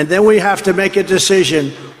 and then we have to make a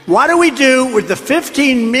decision. What do we do with the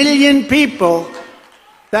 15 million people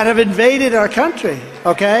that have invaded our country,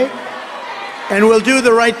 okay? And we'll do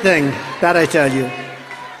the right thing, that I tell you.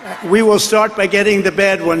 We will start by getting the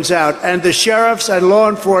bad ones out. And the sheriffs and law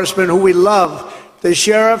enforcement who we love, the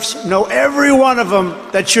sheriffs know every one of them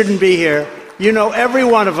that shouldn't be here. You know every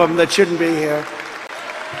one of them that shouldn't be here.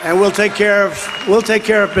 And we'll take care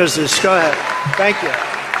of business. Go ahead. Thank you.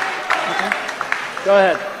 Okay. Go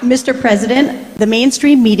ahead. Mr. President, the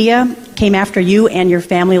mainstream media came after you and your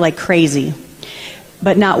family like crazy,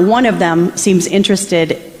 but not one of them seems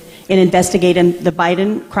interested in investigating the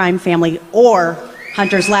Biden crime family or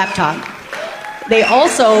Hunter's laptop. They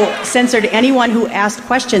also censored anyone who asked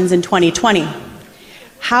questions in 2020.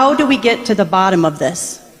 How do we get to the bottom of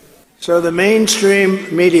this? So the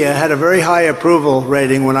mainstream media had a very high approval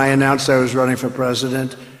rating when I announced I was running for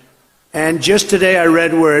president. And just today I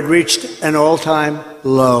read where it reached an all-time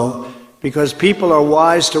low because people are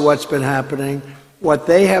wise to what's been happening. What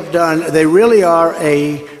they have done, they really are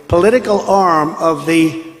a political arm of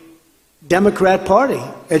the Democrat Party.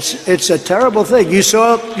 It's a terrible thing. You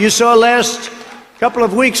saw last couple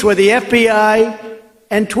of weeks where the FBI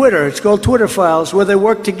and Twitter, it's called Twitter Files, where they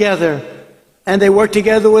work together, and they work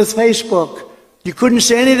together with Facebook. You couldn't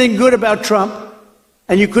say anything good about Trump,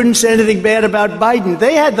 and you couldn't say anything bad about Biden.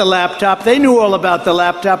 They had the laptop. They knew all about the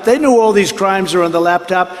laptop. They knew all these crimes are on the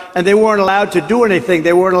laptop, and they weren't allowed to do anything.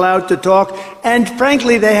 They weren't allowed to talk. And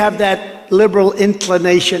frankly, they have that liberal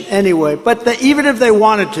inclination anyway. But even if they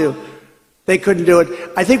wanted to, they couldn't do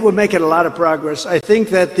it. I think we're making a lot of progress. I think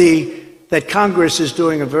that that Congress is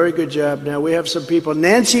doing a very good job now. We have some people.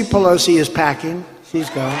 Nancy Pelosi is packing. She's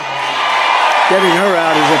gone. Getting her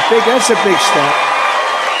out that's a big step.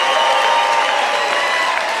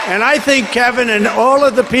 And I think, Kevin, and all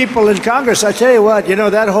of the people in Congress, I tell you what,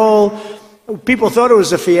 that whole, people thought it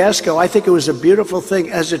was a fiasco. I think it was a beautiful thing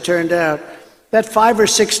as it turned out. That 5 or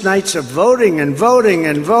 6 nights of voting and voting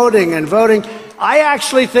and voting and voting, I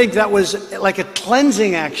actually think that was like a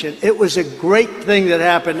cleansing action. It was a great thing that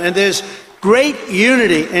happened, and there's great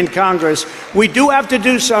unity in Congress. We do have to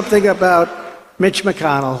do something about Mitch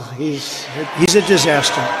McConnell. He's a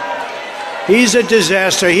disaster. He's a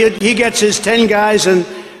disaster. He gets his 10 guys, and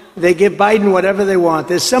they give Biden whatever they want.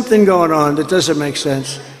 There's something going on that doesn't make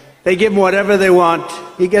sense. They give him whatever they want.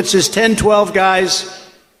 He gets his 10, 12 guys,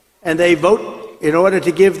 and they vote in order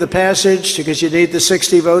to give the passage, because you need the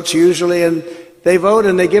 60 votes usually, and they vote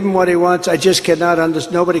and they give him what he wants. I just cannot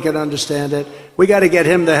understand. Nobody can understand it. We got to get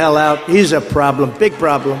him the hell out. He's a problem, big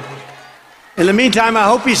problem. In the meantime, I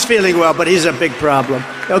hope he's feeling well, but he's a big problem.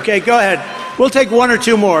 Okay, go ahead. We'll take 1 or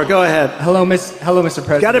 2 more. Go ahead. Hello, Mr.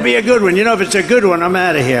 President. Got to be a good one. If it's a good one, I'm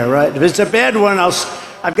out of here, right? If it's a bad one,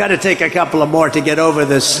 I've got to take a couple of more to get over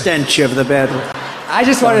the stench of the bad one. I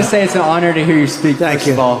just wanted to say it's an honor to hear you speak, first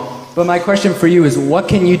of all. But my question for you is, what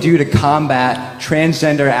can you do to combat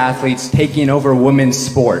transgender athletes taking over women's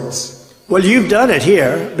sports? Well, you've done it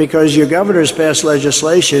here because your governor's passed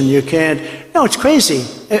legislation. You can't. No, it's crazy.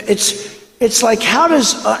 It's like, how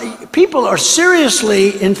does people are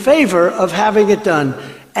seriously in favor of having it done,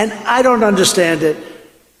 and I don't understand it.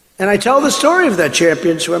 And I tell the story of that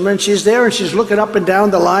champion swimmer, and she's there and she's looking up and down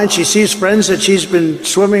the line. She sees friends that she's been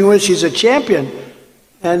swimming with. She's a champion,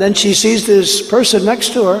 and then she sees this person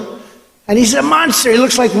next to her, and he's a monster. He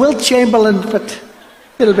looks like Wilt Chamberlain, but a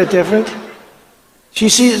little bit different. She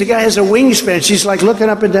sees the guy has a wingspan. She's like looking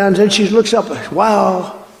up and down, and then she looks up,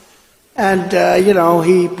 wow. And,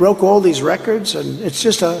 he broke all these records, and it's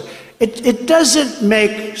just it doesn't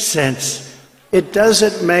make sense. It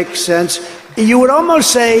doesn't make sense. You would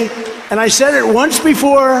almost say, and I said it once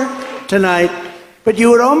before tonight, but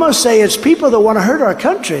you would almost say it's people that want to hurt our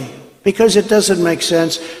country because it doesn't make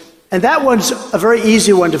sense. And that one's a very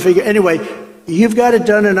easy one to figure. Anyway, you've got it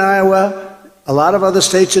done in Iowa. A lot of other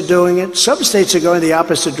states are doing it. Some states are going the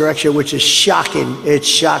opposite direction, which is shocking. It's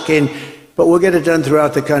shocking. But we'll get it done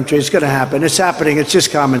throughout the country. It's going to happen. It's happening. It's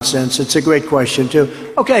just common sense. It's a great question,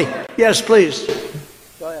 too. Okay. Yes, please.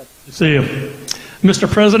 Go ahead. See you. Mr.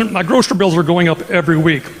 President, my grocery bills are going up every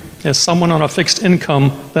week. As someone on a fixed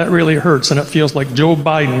income, that really hurts, and it feels like Joe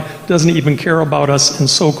Biden doesn't even care about us in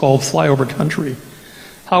so-called flyover country.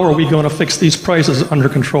 How are we going to fix these prices under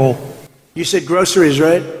control? You said groceries,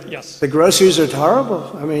 right? Yes. The groceries are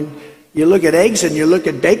horrible. I mean, you look at eggs and you look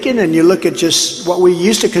at bacon and you look at just what we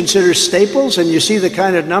used to consider staples and you see the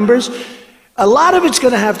kind of numbers. A lot of it's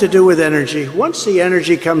going to have to do with energy. Once the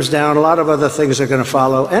energy comes down, a lot of other things are going to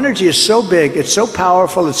follow. Energy is so big, it's so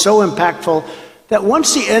powerful, it's so impactful that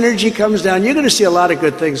once the energy comes down, you're going to see a lot of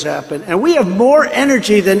good things happen. And we have more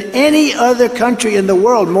energy than any other country in the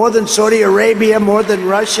world, more than Saudi Arabia, more than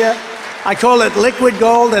Russia. I call it liquid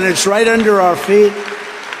gold, and it's right under our feet.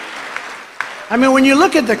 I mean, when you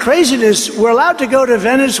look at the craziness, we're allowed to go to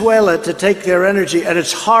Venezuela to take their energy, and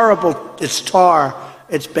it's horrible. It's tar.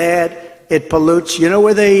 It's bad. It pollutes. You know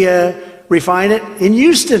where they refine it? In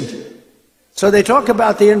Houston. So they talk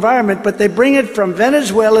about the environment, but they bring it from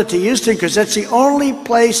Venezuela to Houston because that's the only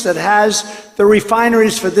place that has the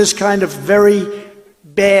refineries for this kind of very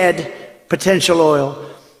bad potential oil.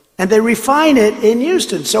 And they refine it in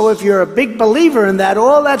Houston. So if you're a big believer in that,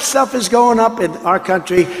 all that stuff is going up in our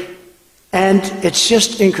country, and it's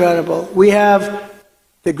just incredible. We have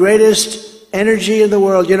the greatest energy in the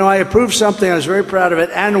world. You know, I approved something, I was very proud of it,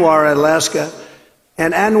 ANWR, Alaska.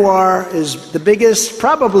 And ANWR is the biggest,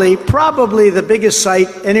 probably the biggest site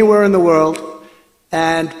anywhere in the world,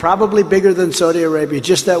 and probably bigger than Saudi Arabia,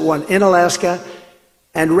 just that one, in Alaska.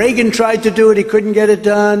 And Reagan tried to do it, he couldn't get it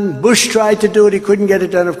done. Bush tried to do it, he couldn't get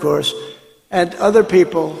it done, of course. And other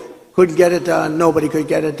people couldn't get it done, nobody could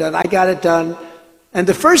get it done. I got it done. And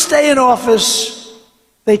the first day in office,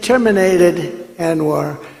 they terminated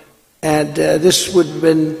ANWR. And this would have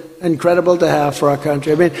been incredible to have for our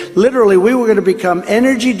country. I mean, literally, we were going to become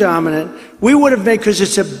energy dominant. We would have made, because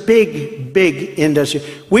it's a big, big industry,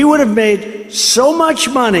 we would have made so much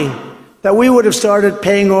money that we would have started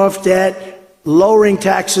paying off debt, lowering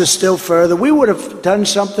taxes still further. We would have done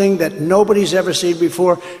something that nobody's ever seen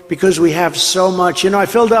before because we have so much. You know, I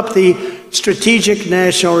filled up the Strategic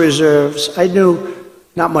National Reserves. I knew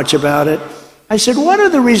not much about it. I said, what are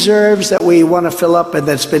the reserves that we want to fill up and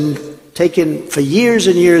that's been taken for years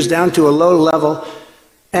and years down to a low level?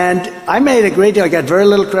 And I made a great deal. I got very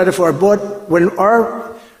little credit for it. I bought, when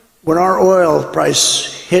our oil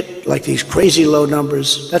price hit like these crazy low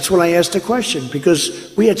numbers, that's when I asked a question,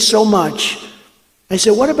 because we had so much. I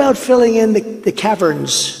said, what about filling in the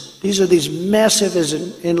caverns? These are these massive, as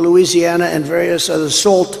in Louisiana and various other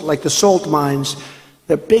salt, like the salt mines.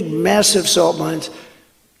 They're big, massive salt mines.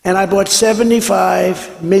 And I bought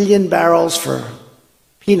 75 million barrels for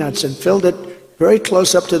peanuts and filled it very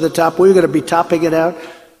close up to the top. We were going to be topping it out.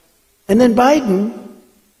 And then Biden,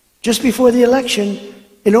 just before the election,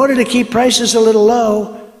 in order to keep prices a little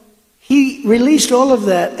low, he released all of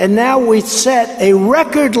that. And now we set a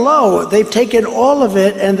record low. They've taken all of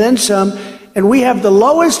it and then some. And we have the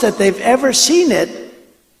lowest that they've ever seen it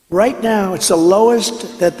right now. It's the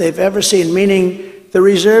lowest that they've ever seen, meaning the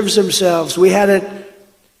reserves themselves. We had it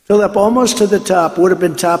filled up almost to the top, would have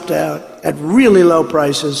been topped out at really low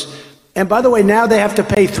prices. And by the way, now they have to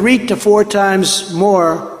pay 3 to 4 times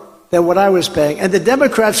more than what I was paying. And the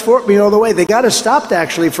Democrats fought me all the way. They got us stopped,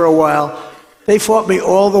 actually, for a while. They fought me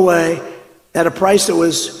all the way at a price that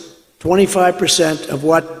was 25% of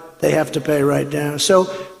what they have to pay right now. So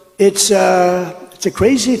it's a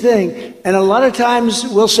crazy thing. And a lot of times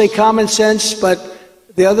we'll say common sense, but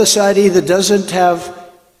the other side either doesn't have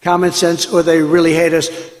common sense or they really hate us.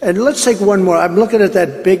 And let's take one more. I'm looking at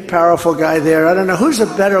that big, powerful guy there. I don't know. Who's a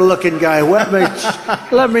better looking guy? Let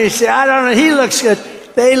me see. I don't know. He looks good.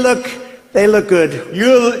 They look good.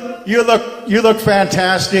 You look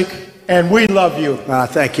fantastic, and we love you.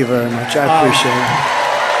 Thank you very much. I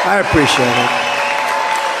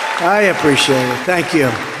appreciate it. Thank you.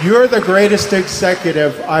 You're the greatest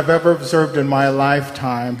executive I've ever observed in my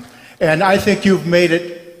lifetime, and I think you've made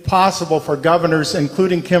it possible for governors,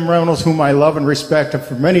 including Kim Reynolds, whom I love and respect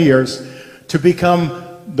for many years, to become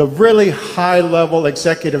the really high-level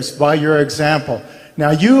executives by your example. Now,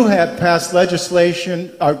 you had passed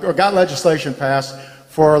legislation, or got legislation passed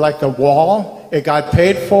for like the wall. It got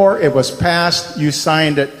paid for, it was passed, you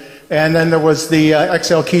signed it. And then there was the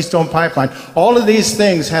XL Keystone Pipeline. All of these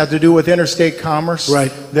things had to do with interstate commerce.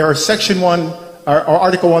 Right. There are Section 1, or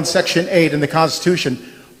Article 1, Section 8 in the Constitution.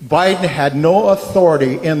 Biden had no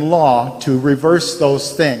authority in law to reverse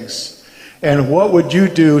those things. And what would you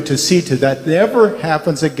do to see to that never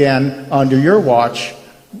happens again under your watch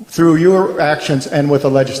through your actions and with the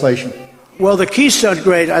legislation? Well, the Keystone,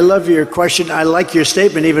 great. I love your question. I like your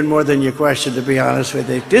statement even more than your question, to be honest with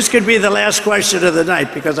you. This could be the last question of the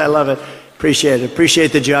night because I love it. Appreciate it.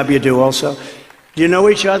 Appreciate the job you do also. Do you know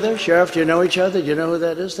each other? Sheriff, do you know each other? Do you know who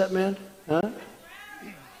that is, that man? Huh?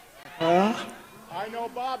 I know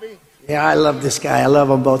Bobby. Yeah, I love this guy. I love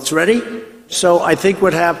them both. Ready? So I think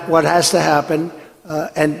what has to happen,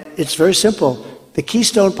 and it's very simple. The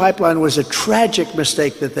Keystone Pipeline was a tragic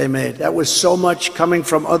mistake that they made. That was so much coming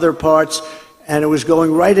from other parts, and it was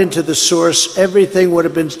going right into the source. Everything would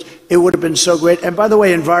have been so great. And by the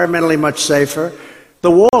way, environmentally much safer.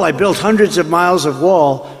 The wall, I built hundreds of miles of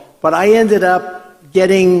wall, but I ended up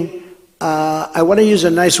getting, I want to use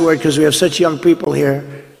a nice word because we have such young people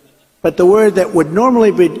here, but the word that would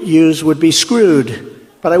normally be used would be screwed.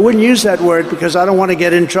 But I wouldn't use that word because I don't want to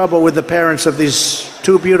get in trouble with the parents of these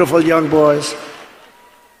two beautiful young boys.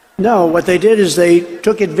 No, what they did is they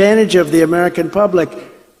took advantage of the American public,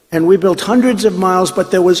 and we built hundreds of miles,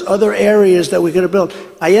 but there was other areas that we could have built.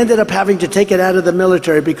 I ended up having to take it out of the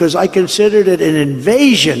military because I considered it an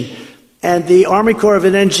invasion, and the Army Corps of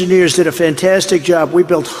Engineers did a fantastic job. We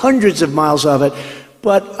built hundreds of miles of it,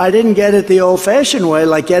 but I didn't get it the old-fashioned way,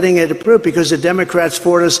 like getting it approved, because the Democrats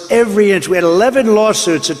fought us every inch. We had 11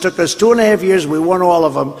 lawsuits. It took us 2.5 years. We won all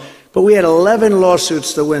of them, but we had 11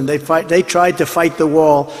 lawsuits to win. They tried to fight the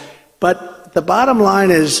wall. But the bottom line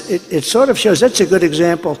is, it sort of shows, that's a good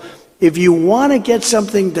example. If you want to get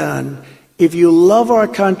something done, if you love our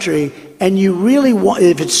country, and you really want,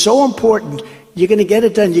 if it's so important, you're going to get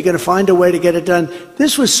it done. You're going to find a way to get it done.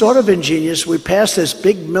 This was sort of ingenious. We passed this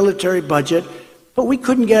big military budget, but we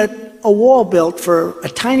couldn't get a wall built for a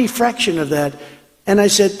tiny fraction of that. And I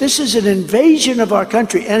said, this is an invasion of our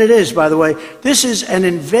country. And it is, by the way. This is an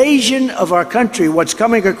invasion of our country, what's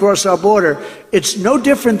coming across our border. It's no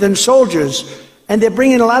different than soldiers. And they're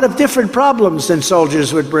bringing a lot of different problems than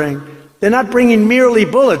soldiers would bring. They're not bringing merely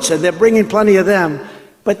bullets, and they're bringing plenty of them.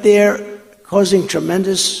 But they're causing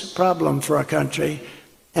tremendous problem for our country.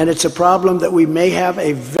 And it's a problem that we may have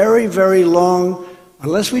a very, very long,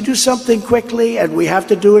 unless we do something quickly, and we have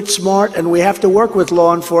to do it smart, and we have to work with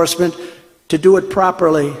law enforcement to do it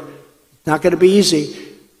properly. Not going to be easy,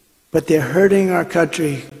 but they're hurting our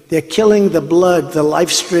country. They're killing the blood, the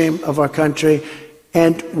life stream of our country,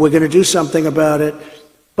 and we're going to do something about it.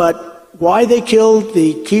 But why they killed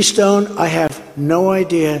the Keystone, I have no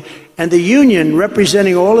idea. And the union,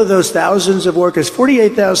 representing all of those thousands of workers,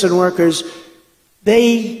 48,000 workers,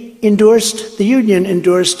 the union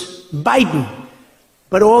endorsed Biden.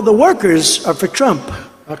 But all the workers are for Trump,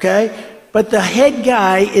 okay? But the head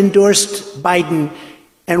guy endorsed Biden.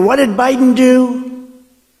 And what did Biden do?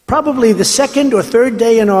 Probably the second or third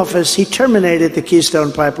day in office, he terminated the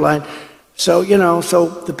Keystone Pipeline. So, so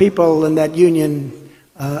the people in that union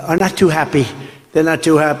are not too happy. They're not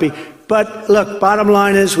too happy. But look, bottom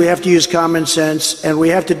line is we have to use common sense, and we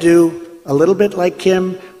have to do a little bit like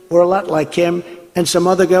Kim, or a lot like Kim, and some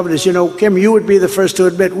other governors. Kim, you would be the first to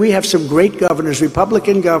admit we have some great governors,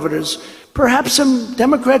 Republican governors, perhaps some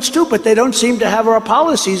Democrats too, but they don't seem to have our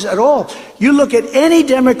policies at all. You look at any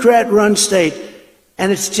Democrat-run state,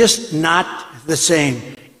 and it's just not the same.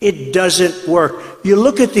 It doesn't work. You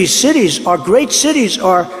look at these cities, our great cities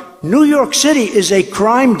are, New York City is a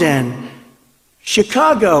crime den.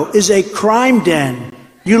 Chicago is a crime den.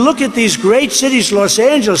 You look at these great cities, Los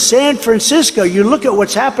Angeles, San Francisco, you look at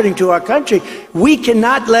what's happening to our country. We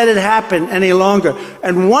cannot let it happen any longer.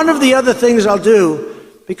 And one of the other things I'll do,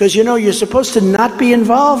 because you're supposed to not be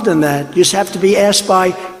involved in that. You just have to be asked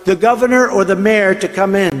by the governor or the mayor to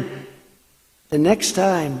come in. The next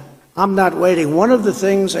time, I'm not waiting. One of the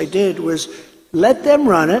things I did was let them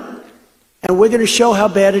run it, and we're going to show how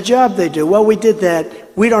bad a job they do. Well, we did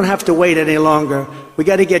that. We don't have to wait any longer. We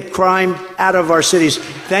got to get crime out of our cities.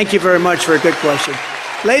 Thank you very much for a good question.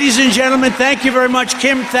 Ladies and gentlemen, thank you very much.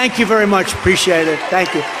 Kim, thank you very much. Appreciate it.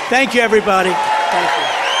 Thank you. Thank you, everybody. Thank you.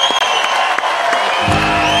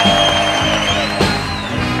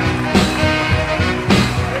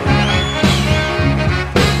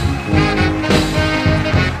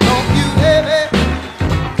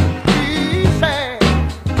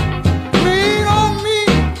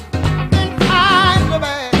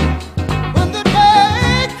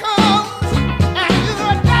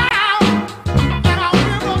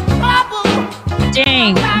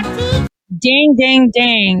 Ding, ding,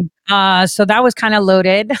 ding. So that was kind of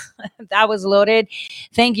loaded. That was loaded.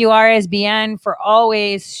 Thank you, RSBN, for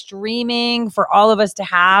always streaming for all of us to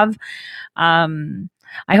have. I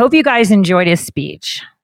hope you guys enjoyed his speech.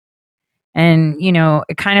 And,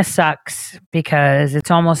 it kind of sucks because it's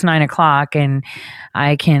almost 9 o'clock and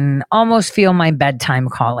I can almost feel my bedtime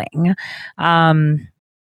calling.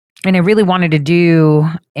 and I really wanted to do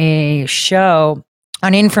a show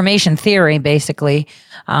on information theory, basically.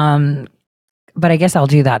 But I guess I'll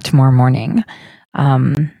do that tomorrow morning.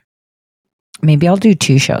 Maybe I'll do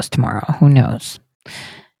 2 shows tomorrow. Who knows?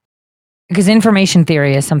 Because information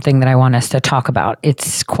theory is something that I want us to talk about.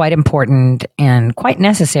 It's quite important and quite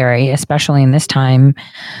necessary, especially in this time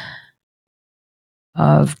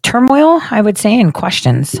of turmoil, I would say, and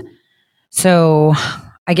questions. So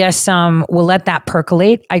I guess we'll let that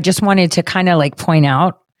percolate. I just wanted to kind of like point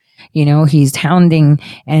out, he's hounding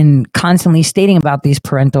and constantly stating about these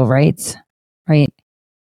parental rights, right?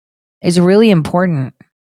 Is really important.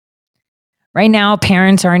 Right now,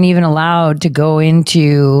 parents aren't even allowed to go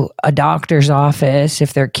into a doctor's office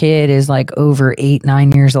if their kid is like over 8,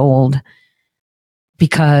 9 years old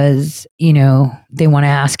because, they want to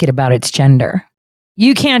ask it about its gender.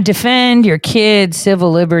 You can't defend your kid's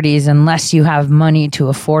civil liberties unless you have money to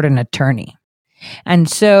afford an attorney. And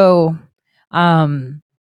so, the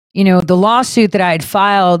lawsuit that I had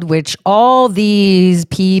filed, which all these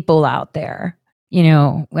people out there,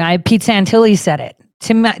 Pete Santilli said it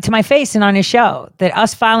to my face and on his show, that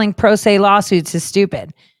us filing pro se lawsuits is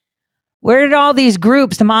stupid. Where did all these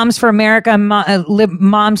groups, the Moms for America,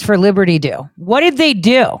 Moms for Liberty, do? What did they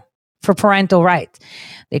do for parental rights?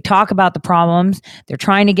 They talk about the problems. They're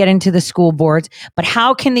trying to get into the school boards. But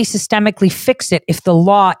how can they systemically fix it if the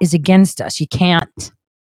law is against us? You can't.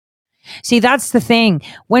 See, that's the thing.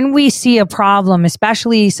 When we see a problem,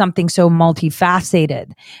 especially something so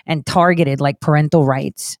multifaceted and targeted like parental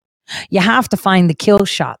rights, you have to find the kill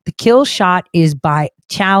shot. The kill shot is by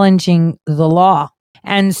challenging the law.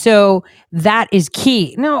 And so that is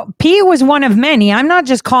key. No, P was one of many. I'm not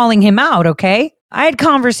just calling him out, okay? I had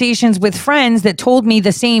conversations with friends that told me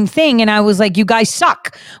the same thing. And I was like, you guys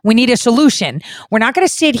suck. We need a solution. We're not going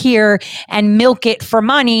to sit here and milk it for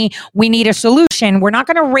money. We need a solution. We're not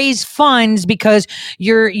going to raise funds because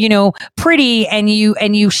you're, pretty and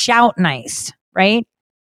you shout nice, right?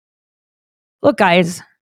 Look, guys,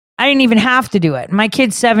 I didn't even have to do it. My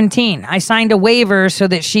kid's 17. I signed a waiver so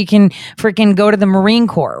that she can freaking go to the Marine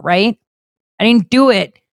Corps, right? I didn't do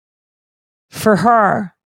it for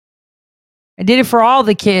her. I did it for all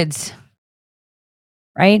the kids,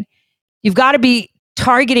 right? You've got to be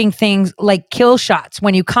targeting things like kill shots.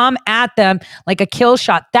 When you come at them like a kill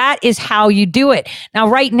shot, that is how you do it. Now,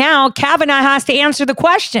 right now, Kavanaugh has to answer the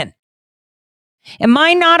question. Am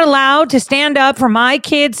I not allowed to stand up for my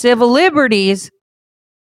kids' civil liberties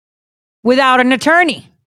without an attorney?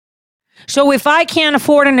 So if I can't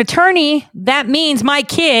afford an attorney, that means my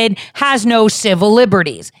kid has no civil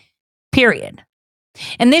liberties, period.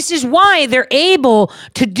 And this is why they're able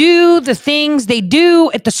to do the things they do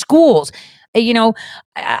at the schools.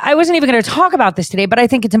 I wasn't even going to talk about this today, but I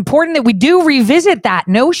think it's important that we do revisit that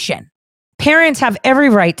notion. Parents have every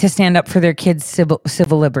right to stand up for their kids'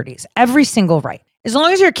 civil liberties, every single right. As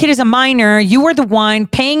long as your kid is a minor, you are the one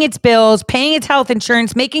paying its bills, paying its health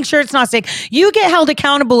insurance, making sure it's not sick. You get held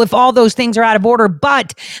accountable if all those things are out of order.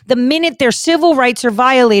 But the minute their civil rights are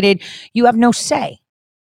violated, you have no say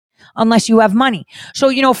unless you have money.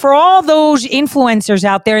 So, for all those influencers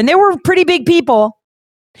out there, and there were pretty big people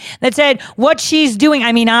that said what she's doing.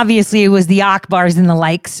 I mean, obviously it was the Akbars and the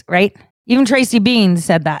likes, right? Even Tracy Beans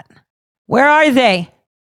said that. Where are they?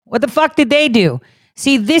 What the fuck did they do?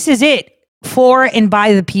 See, this is it. For and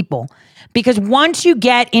by the people. Because once you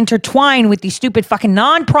get intertwined with these stupid fucking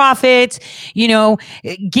nonprofits,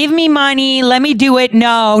 give me money, let me do it.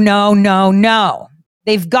 No.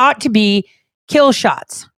 They've got to be kill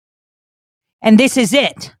shots. And this is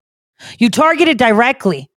it. You target it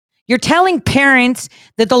directly. You're telling parents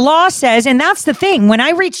that the law says, and that's the thing. When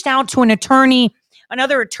I reached out to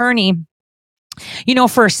another attorney,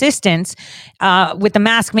 for assistance with the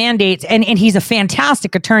mask mandates. And he's a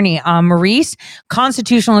fantastic attorney, Maurice,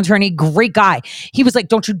 constitutional attorney, great guy. He was like,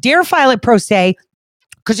 don't you dare file it pro se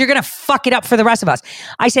because you're going to fuck it up for the rest of us.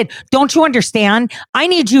 I said, don't you understand? I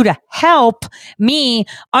need you to help me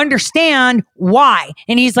understand why.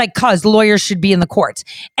 And he's like, cause lawyers should be in the courts.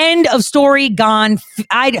 End of story, gone.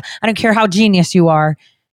 I don't care how genius you are.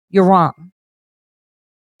 You're wrong.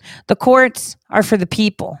 The courts are for the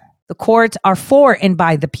people. The courts are for and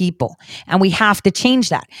by the people. And we have to change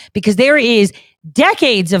that because there is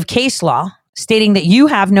decades of case law stating that you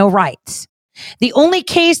have no rights. The only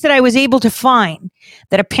case that I was able to find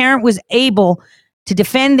that a parent was able to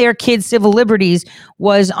defend their kids' civil liberties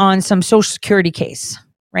was on some Social Security case,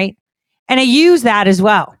 right? And I use that as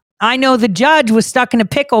well. I know the judge was stuck in a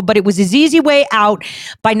pickle, but it was his easy way out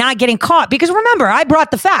by not getting caught. Because remember, I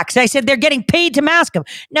brought the facts. I said they're getting paid to mask them.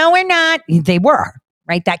 No, we're not. They were.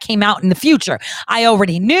 right? That came out in the future. I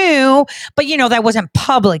already knew, but that wasn't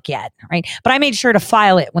public yet, right? But I made sure to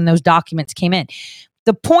file it when those documents came in.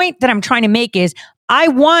 The point that I'm trying to make is I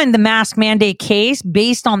won the mask mandate case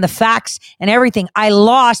based on the facts and everything. I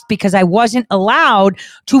lost because I wasn't allowed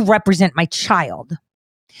to represent my child.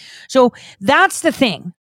 So that's the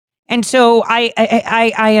thing. And so I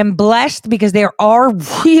am blessed because there are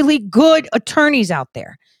really good attorneys out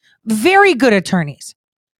there, very good attorneys,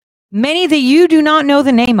 many that you do not know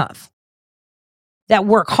the name of, that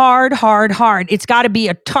work hard. It's got to be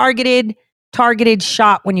a targeted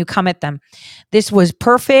shot when you come at them. This was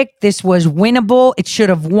perfect. This was winnable. It should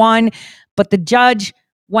have won, but the judge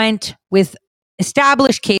went with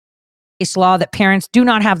established case law that parents do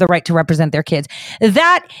not have the right to represent their kids.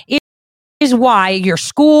 That is why your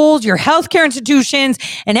schools, your healthcare institutions,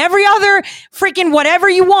 and every other freaking whatever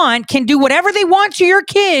you want can do whatever they want to your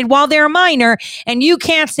kid while they're a minor, and you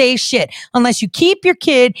can't say shit unless you keep your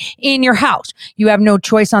kid in your house. You have no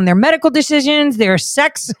choice on their medical decisions, their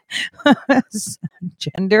sex,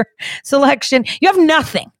 gender selection. You have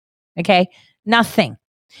nothing, okay? Nothing.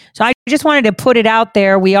 So I just wanted to put it out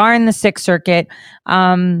there. We are in the Sixth Circuit.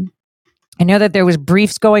 I know that there was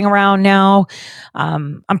briefs going around now.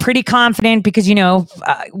 I'm pretty confident because,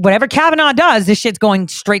 whatever Kavanaugh does, this shit's going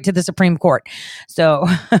straight to the Supreme Court. So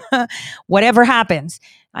whatever happens,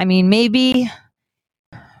 I mean, maybe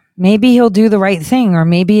he'll do the right thing, or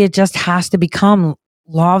maybe it just has to become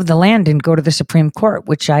law of the land and go to the Supreme Court,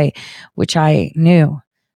 which I knew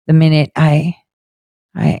the minute I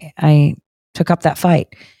took up that fight.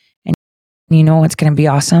 And you know what's going to be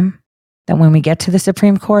awesome? That when we get to the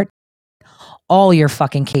Supreme Court, all your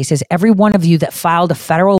fucking cases, every one of you that filed a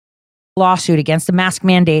federal lawsuit against the mask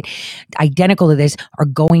mandate identical to this are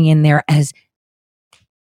going in there as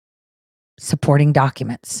supporting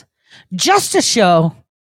documents, just to show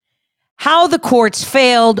how the courts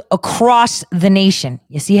failed across the nation.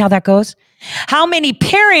 You see how that goes? How many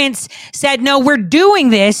parents said, no, we're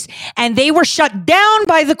doing this, and they were shut down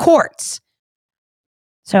by the courts.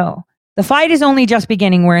 So the fight is only just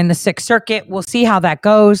beginning. We're in the Sixth Circuit. We'll see how that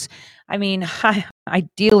goes. I mean,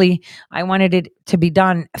 ideally, I wanted it to be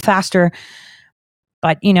done faster.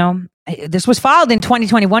 But, this was filed in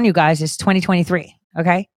 2021, you guys. It's 2023,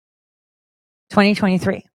 okay?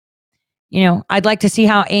 2023. I'd like to see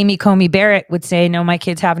how Amy Coney Barrett would say, no, my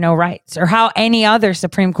kids have no rights. Or how any other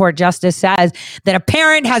Supreme Court justice says that a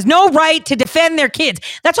parent has no right to defend their kids.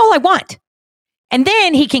 That's all I want. And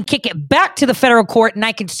then he can kick it back to the federal court and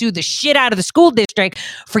I can sue the shit out of the school district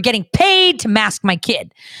for getting paid to mask my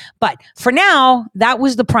kid. But for now, that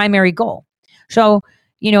was the primary goal. So,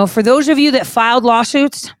 for those of you that filed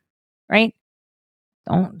lawsuits, right?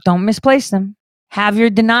 Don't misplace them. Have your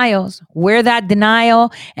denials. Wear that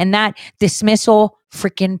denial and that dismissal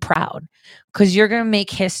freaking proud, because you're going to make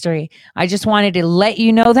history. I just wanted to let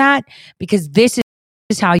you know that, because this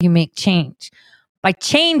is how you make change. By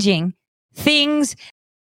changing things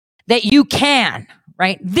that you can,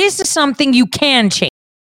 right? This is something you can change,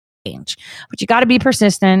 but you got to be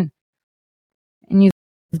persistent and you've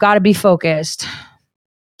got to be focused.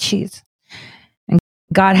 Jeez. And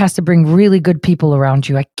God has to bring really good people around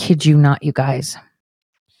you. I kid you not, you guys.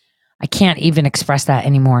 I can't even express that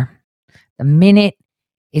anymore. The minute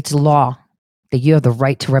it's law that you have the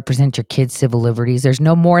right to represent your kid's civil liberties, there's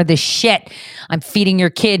no more of this shit. I'm feeding your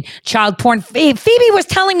kid child porn. Phoebe was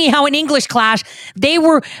telling me how in English class they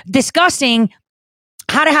were discussing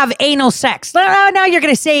how to have anal sex. Now you're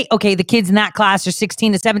going to say, okay, the kids in that class are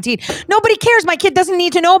 16 to 17. Nobody cares. My kid doesn't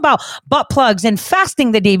need to know about butt plugs and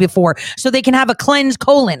fasting the day before so they can have a cleansed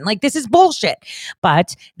colon. Like, this is bullshit.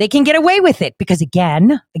 But they can get away with it because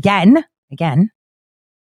again,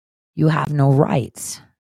 you have no rights.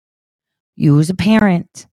 You as a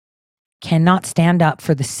parent cannot stand up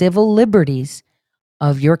for the civil liberties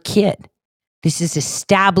of your kid. This is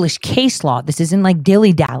established case law. This isn't like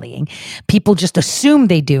dilly-dallying. People just assume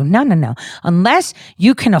they do. No. Unless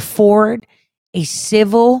you can afford a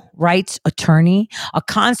civil rights attorney, a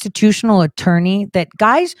constitutional attorney that,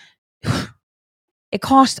 guys, it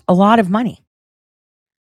costs a lot of money.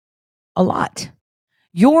 A lot.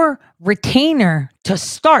 Your retainer to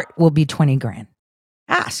start will be 20 grand.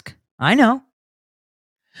 Ask. I know.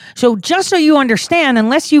 So just so you understand,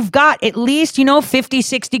 unless you've got at least, 50,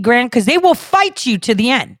 60 grand, because they will fight you to the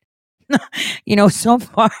end. So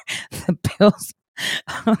far, the bills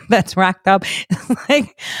that's racked up,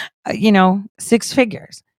 like, 6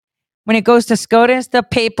 figures. When it goes to SCOTUS, the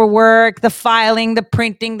paperwork, the filing, the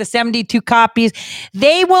printing, the 72 copies,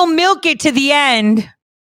 they will milk it to the end,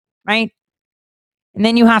 right? And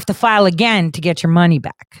then you have to file again to get your money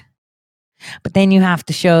back. But then you have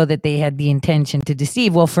to show that they had the intention to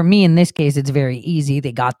deceive. Well, for me, in this case, it's very easy.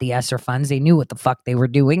 They got the ESSER funds. They knew what the fuck they were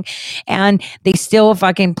doing. And they still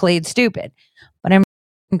fucking played stupid. But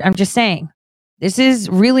I'm just saying, this is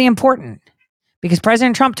really important. Because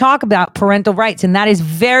President Trump talked about parental rights, and that is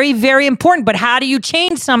very, very important. But how do you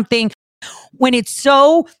change something when it's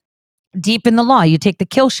so deep in the law? You take the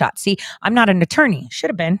kill shot. See, I'm not an attorney. Should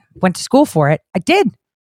have been. Went to school for it. I did.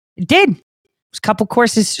 It did. It was a couple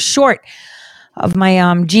courses short of my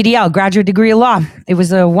GDL, graduate degree of law. It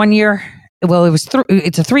was a 1 year. Well, it's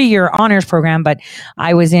a 3-year honors program, but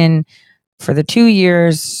I was in for the 2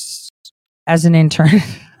 years as an intern.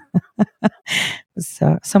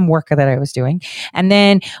 Some work that I was doing. And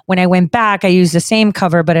then when I went back, I used the same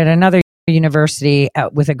cover, but at another university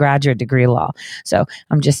with a graduate degree of law. So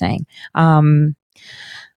I'm just saying.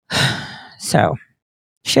 So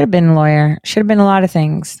should have been a lawyer, should have been a lot of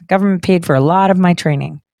things. The government paid for a lot of my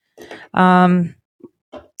training. So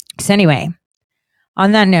anyway,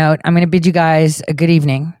 on that note, I'm going to bid you guys a good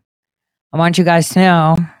evening. I want you guys to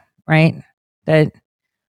know, right, that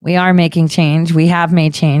we are making change. We have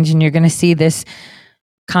made change, and you're going to see this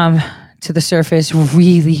come to the surface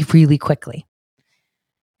really, really quickly.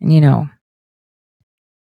 And, you know,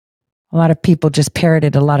 a lot of people just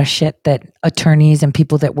parroted a lot of shit that attorneys and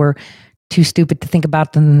people that were too stupid to think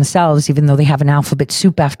about them themselves, even though they have an alphabet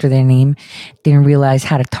soup after their name, didn't realize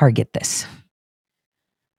how to target this.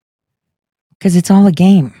 Because it's all a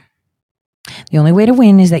game. The only way to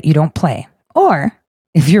win is that you don't play. Or,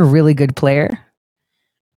 if you're a really good player,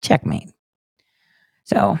 checkmate.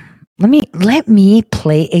 So let me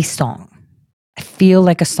play a song. I feel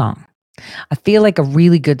like a song. I feel like a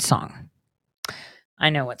really good song. I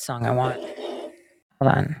know what song I want.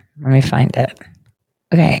 Hold on. Let me find it.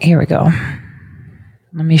 Okay, here we go.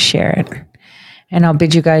 Let me share it. And I'll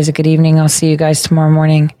bid you guys a good evening. I'll see you guys tomorrow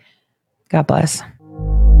morning. God bless.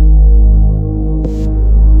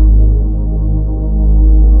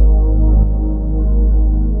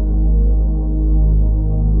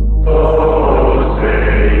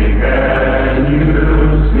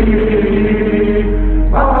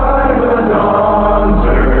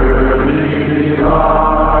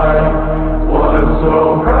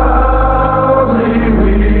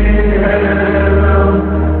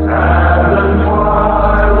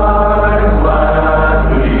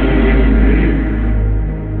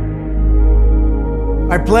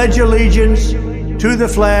 I pledge allegiance to the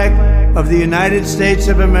flag of the United States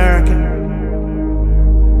of America.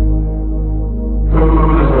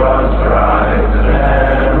 Whose broad stripes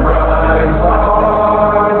and bright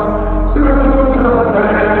stars through the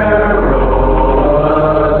perilous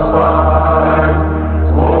fight,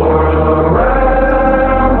 o'er the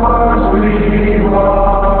ramparts we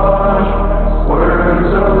watch,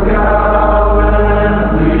 words of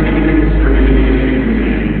gallantly streaming.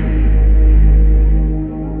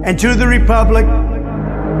 And to the republic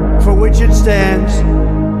for which it stands,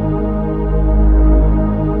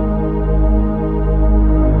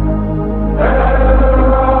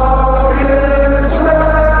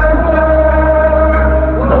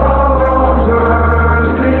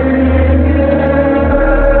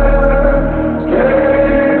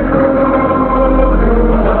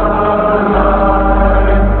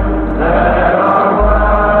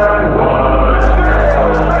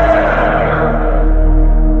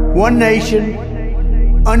 one nation,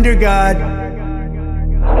 under God,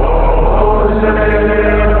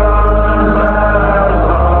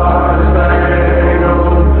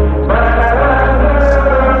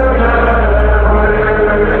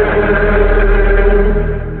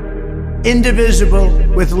 indivisible,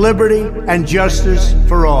 with liberty and justice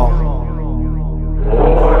for all.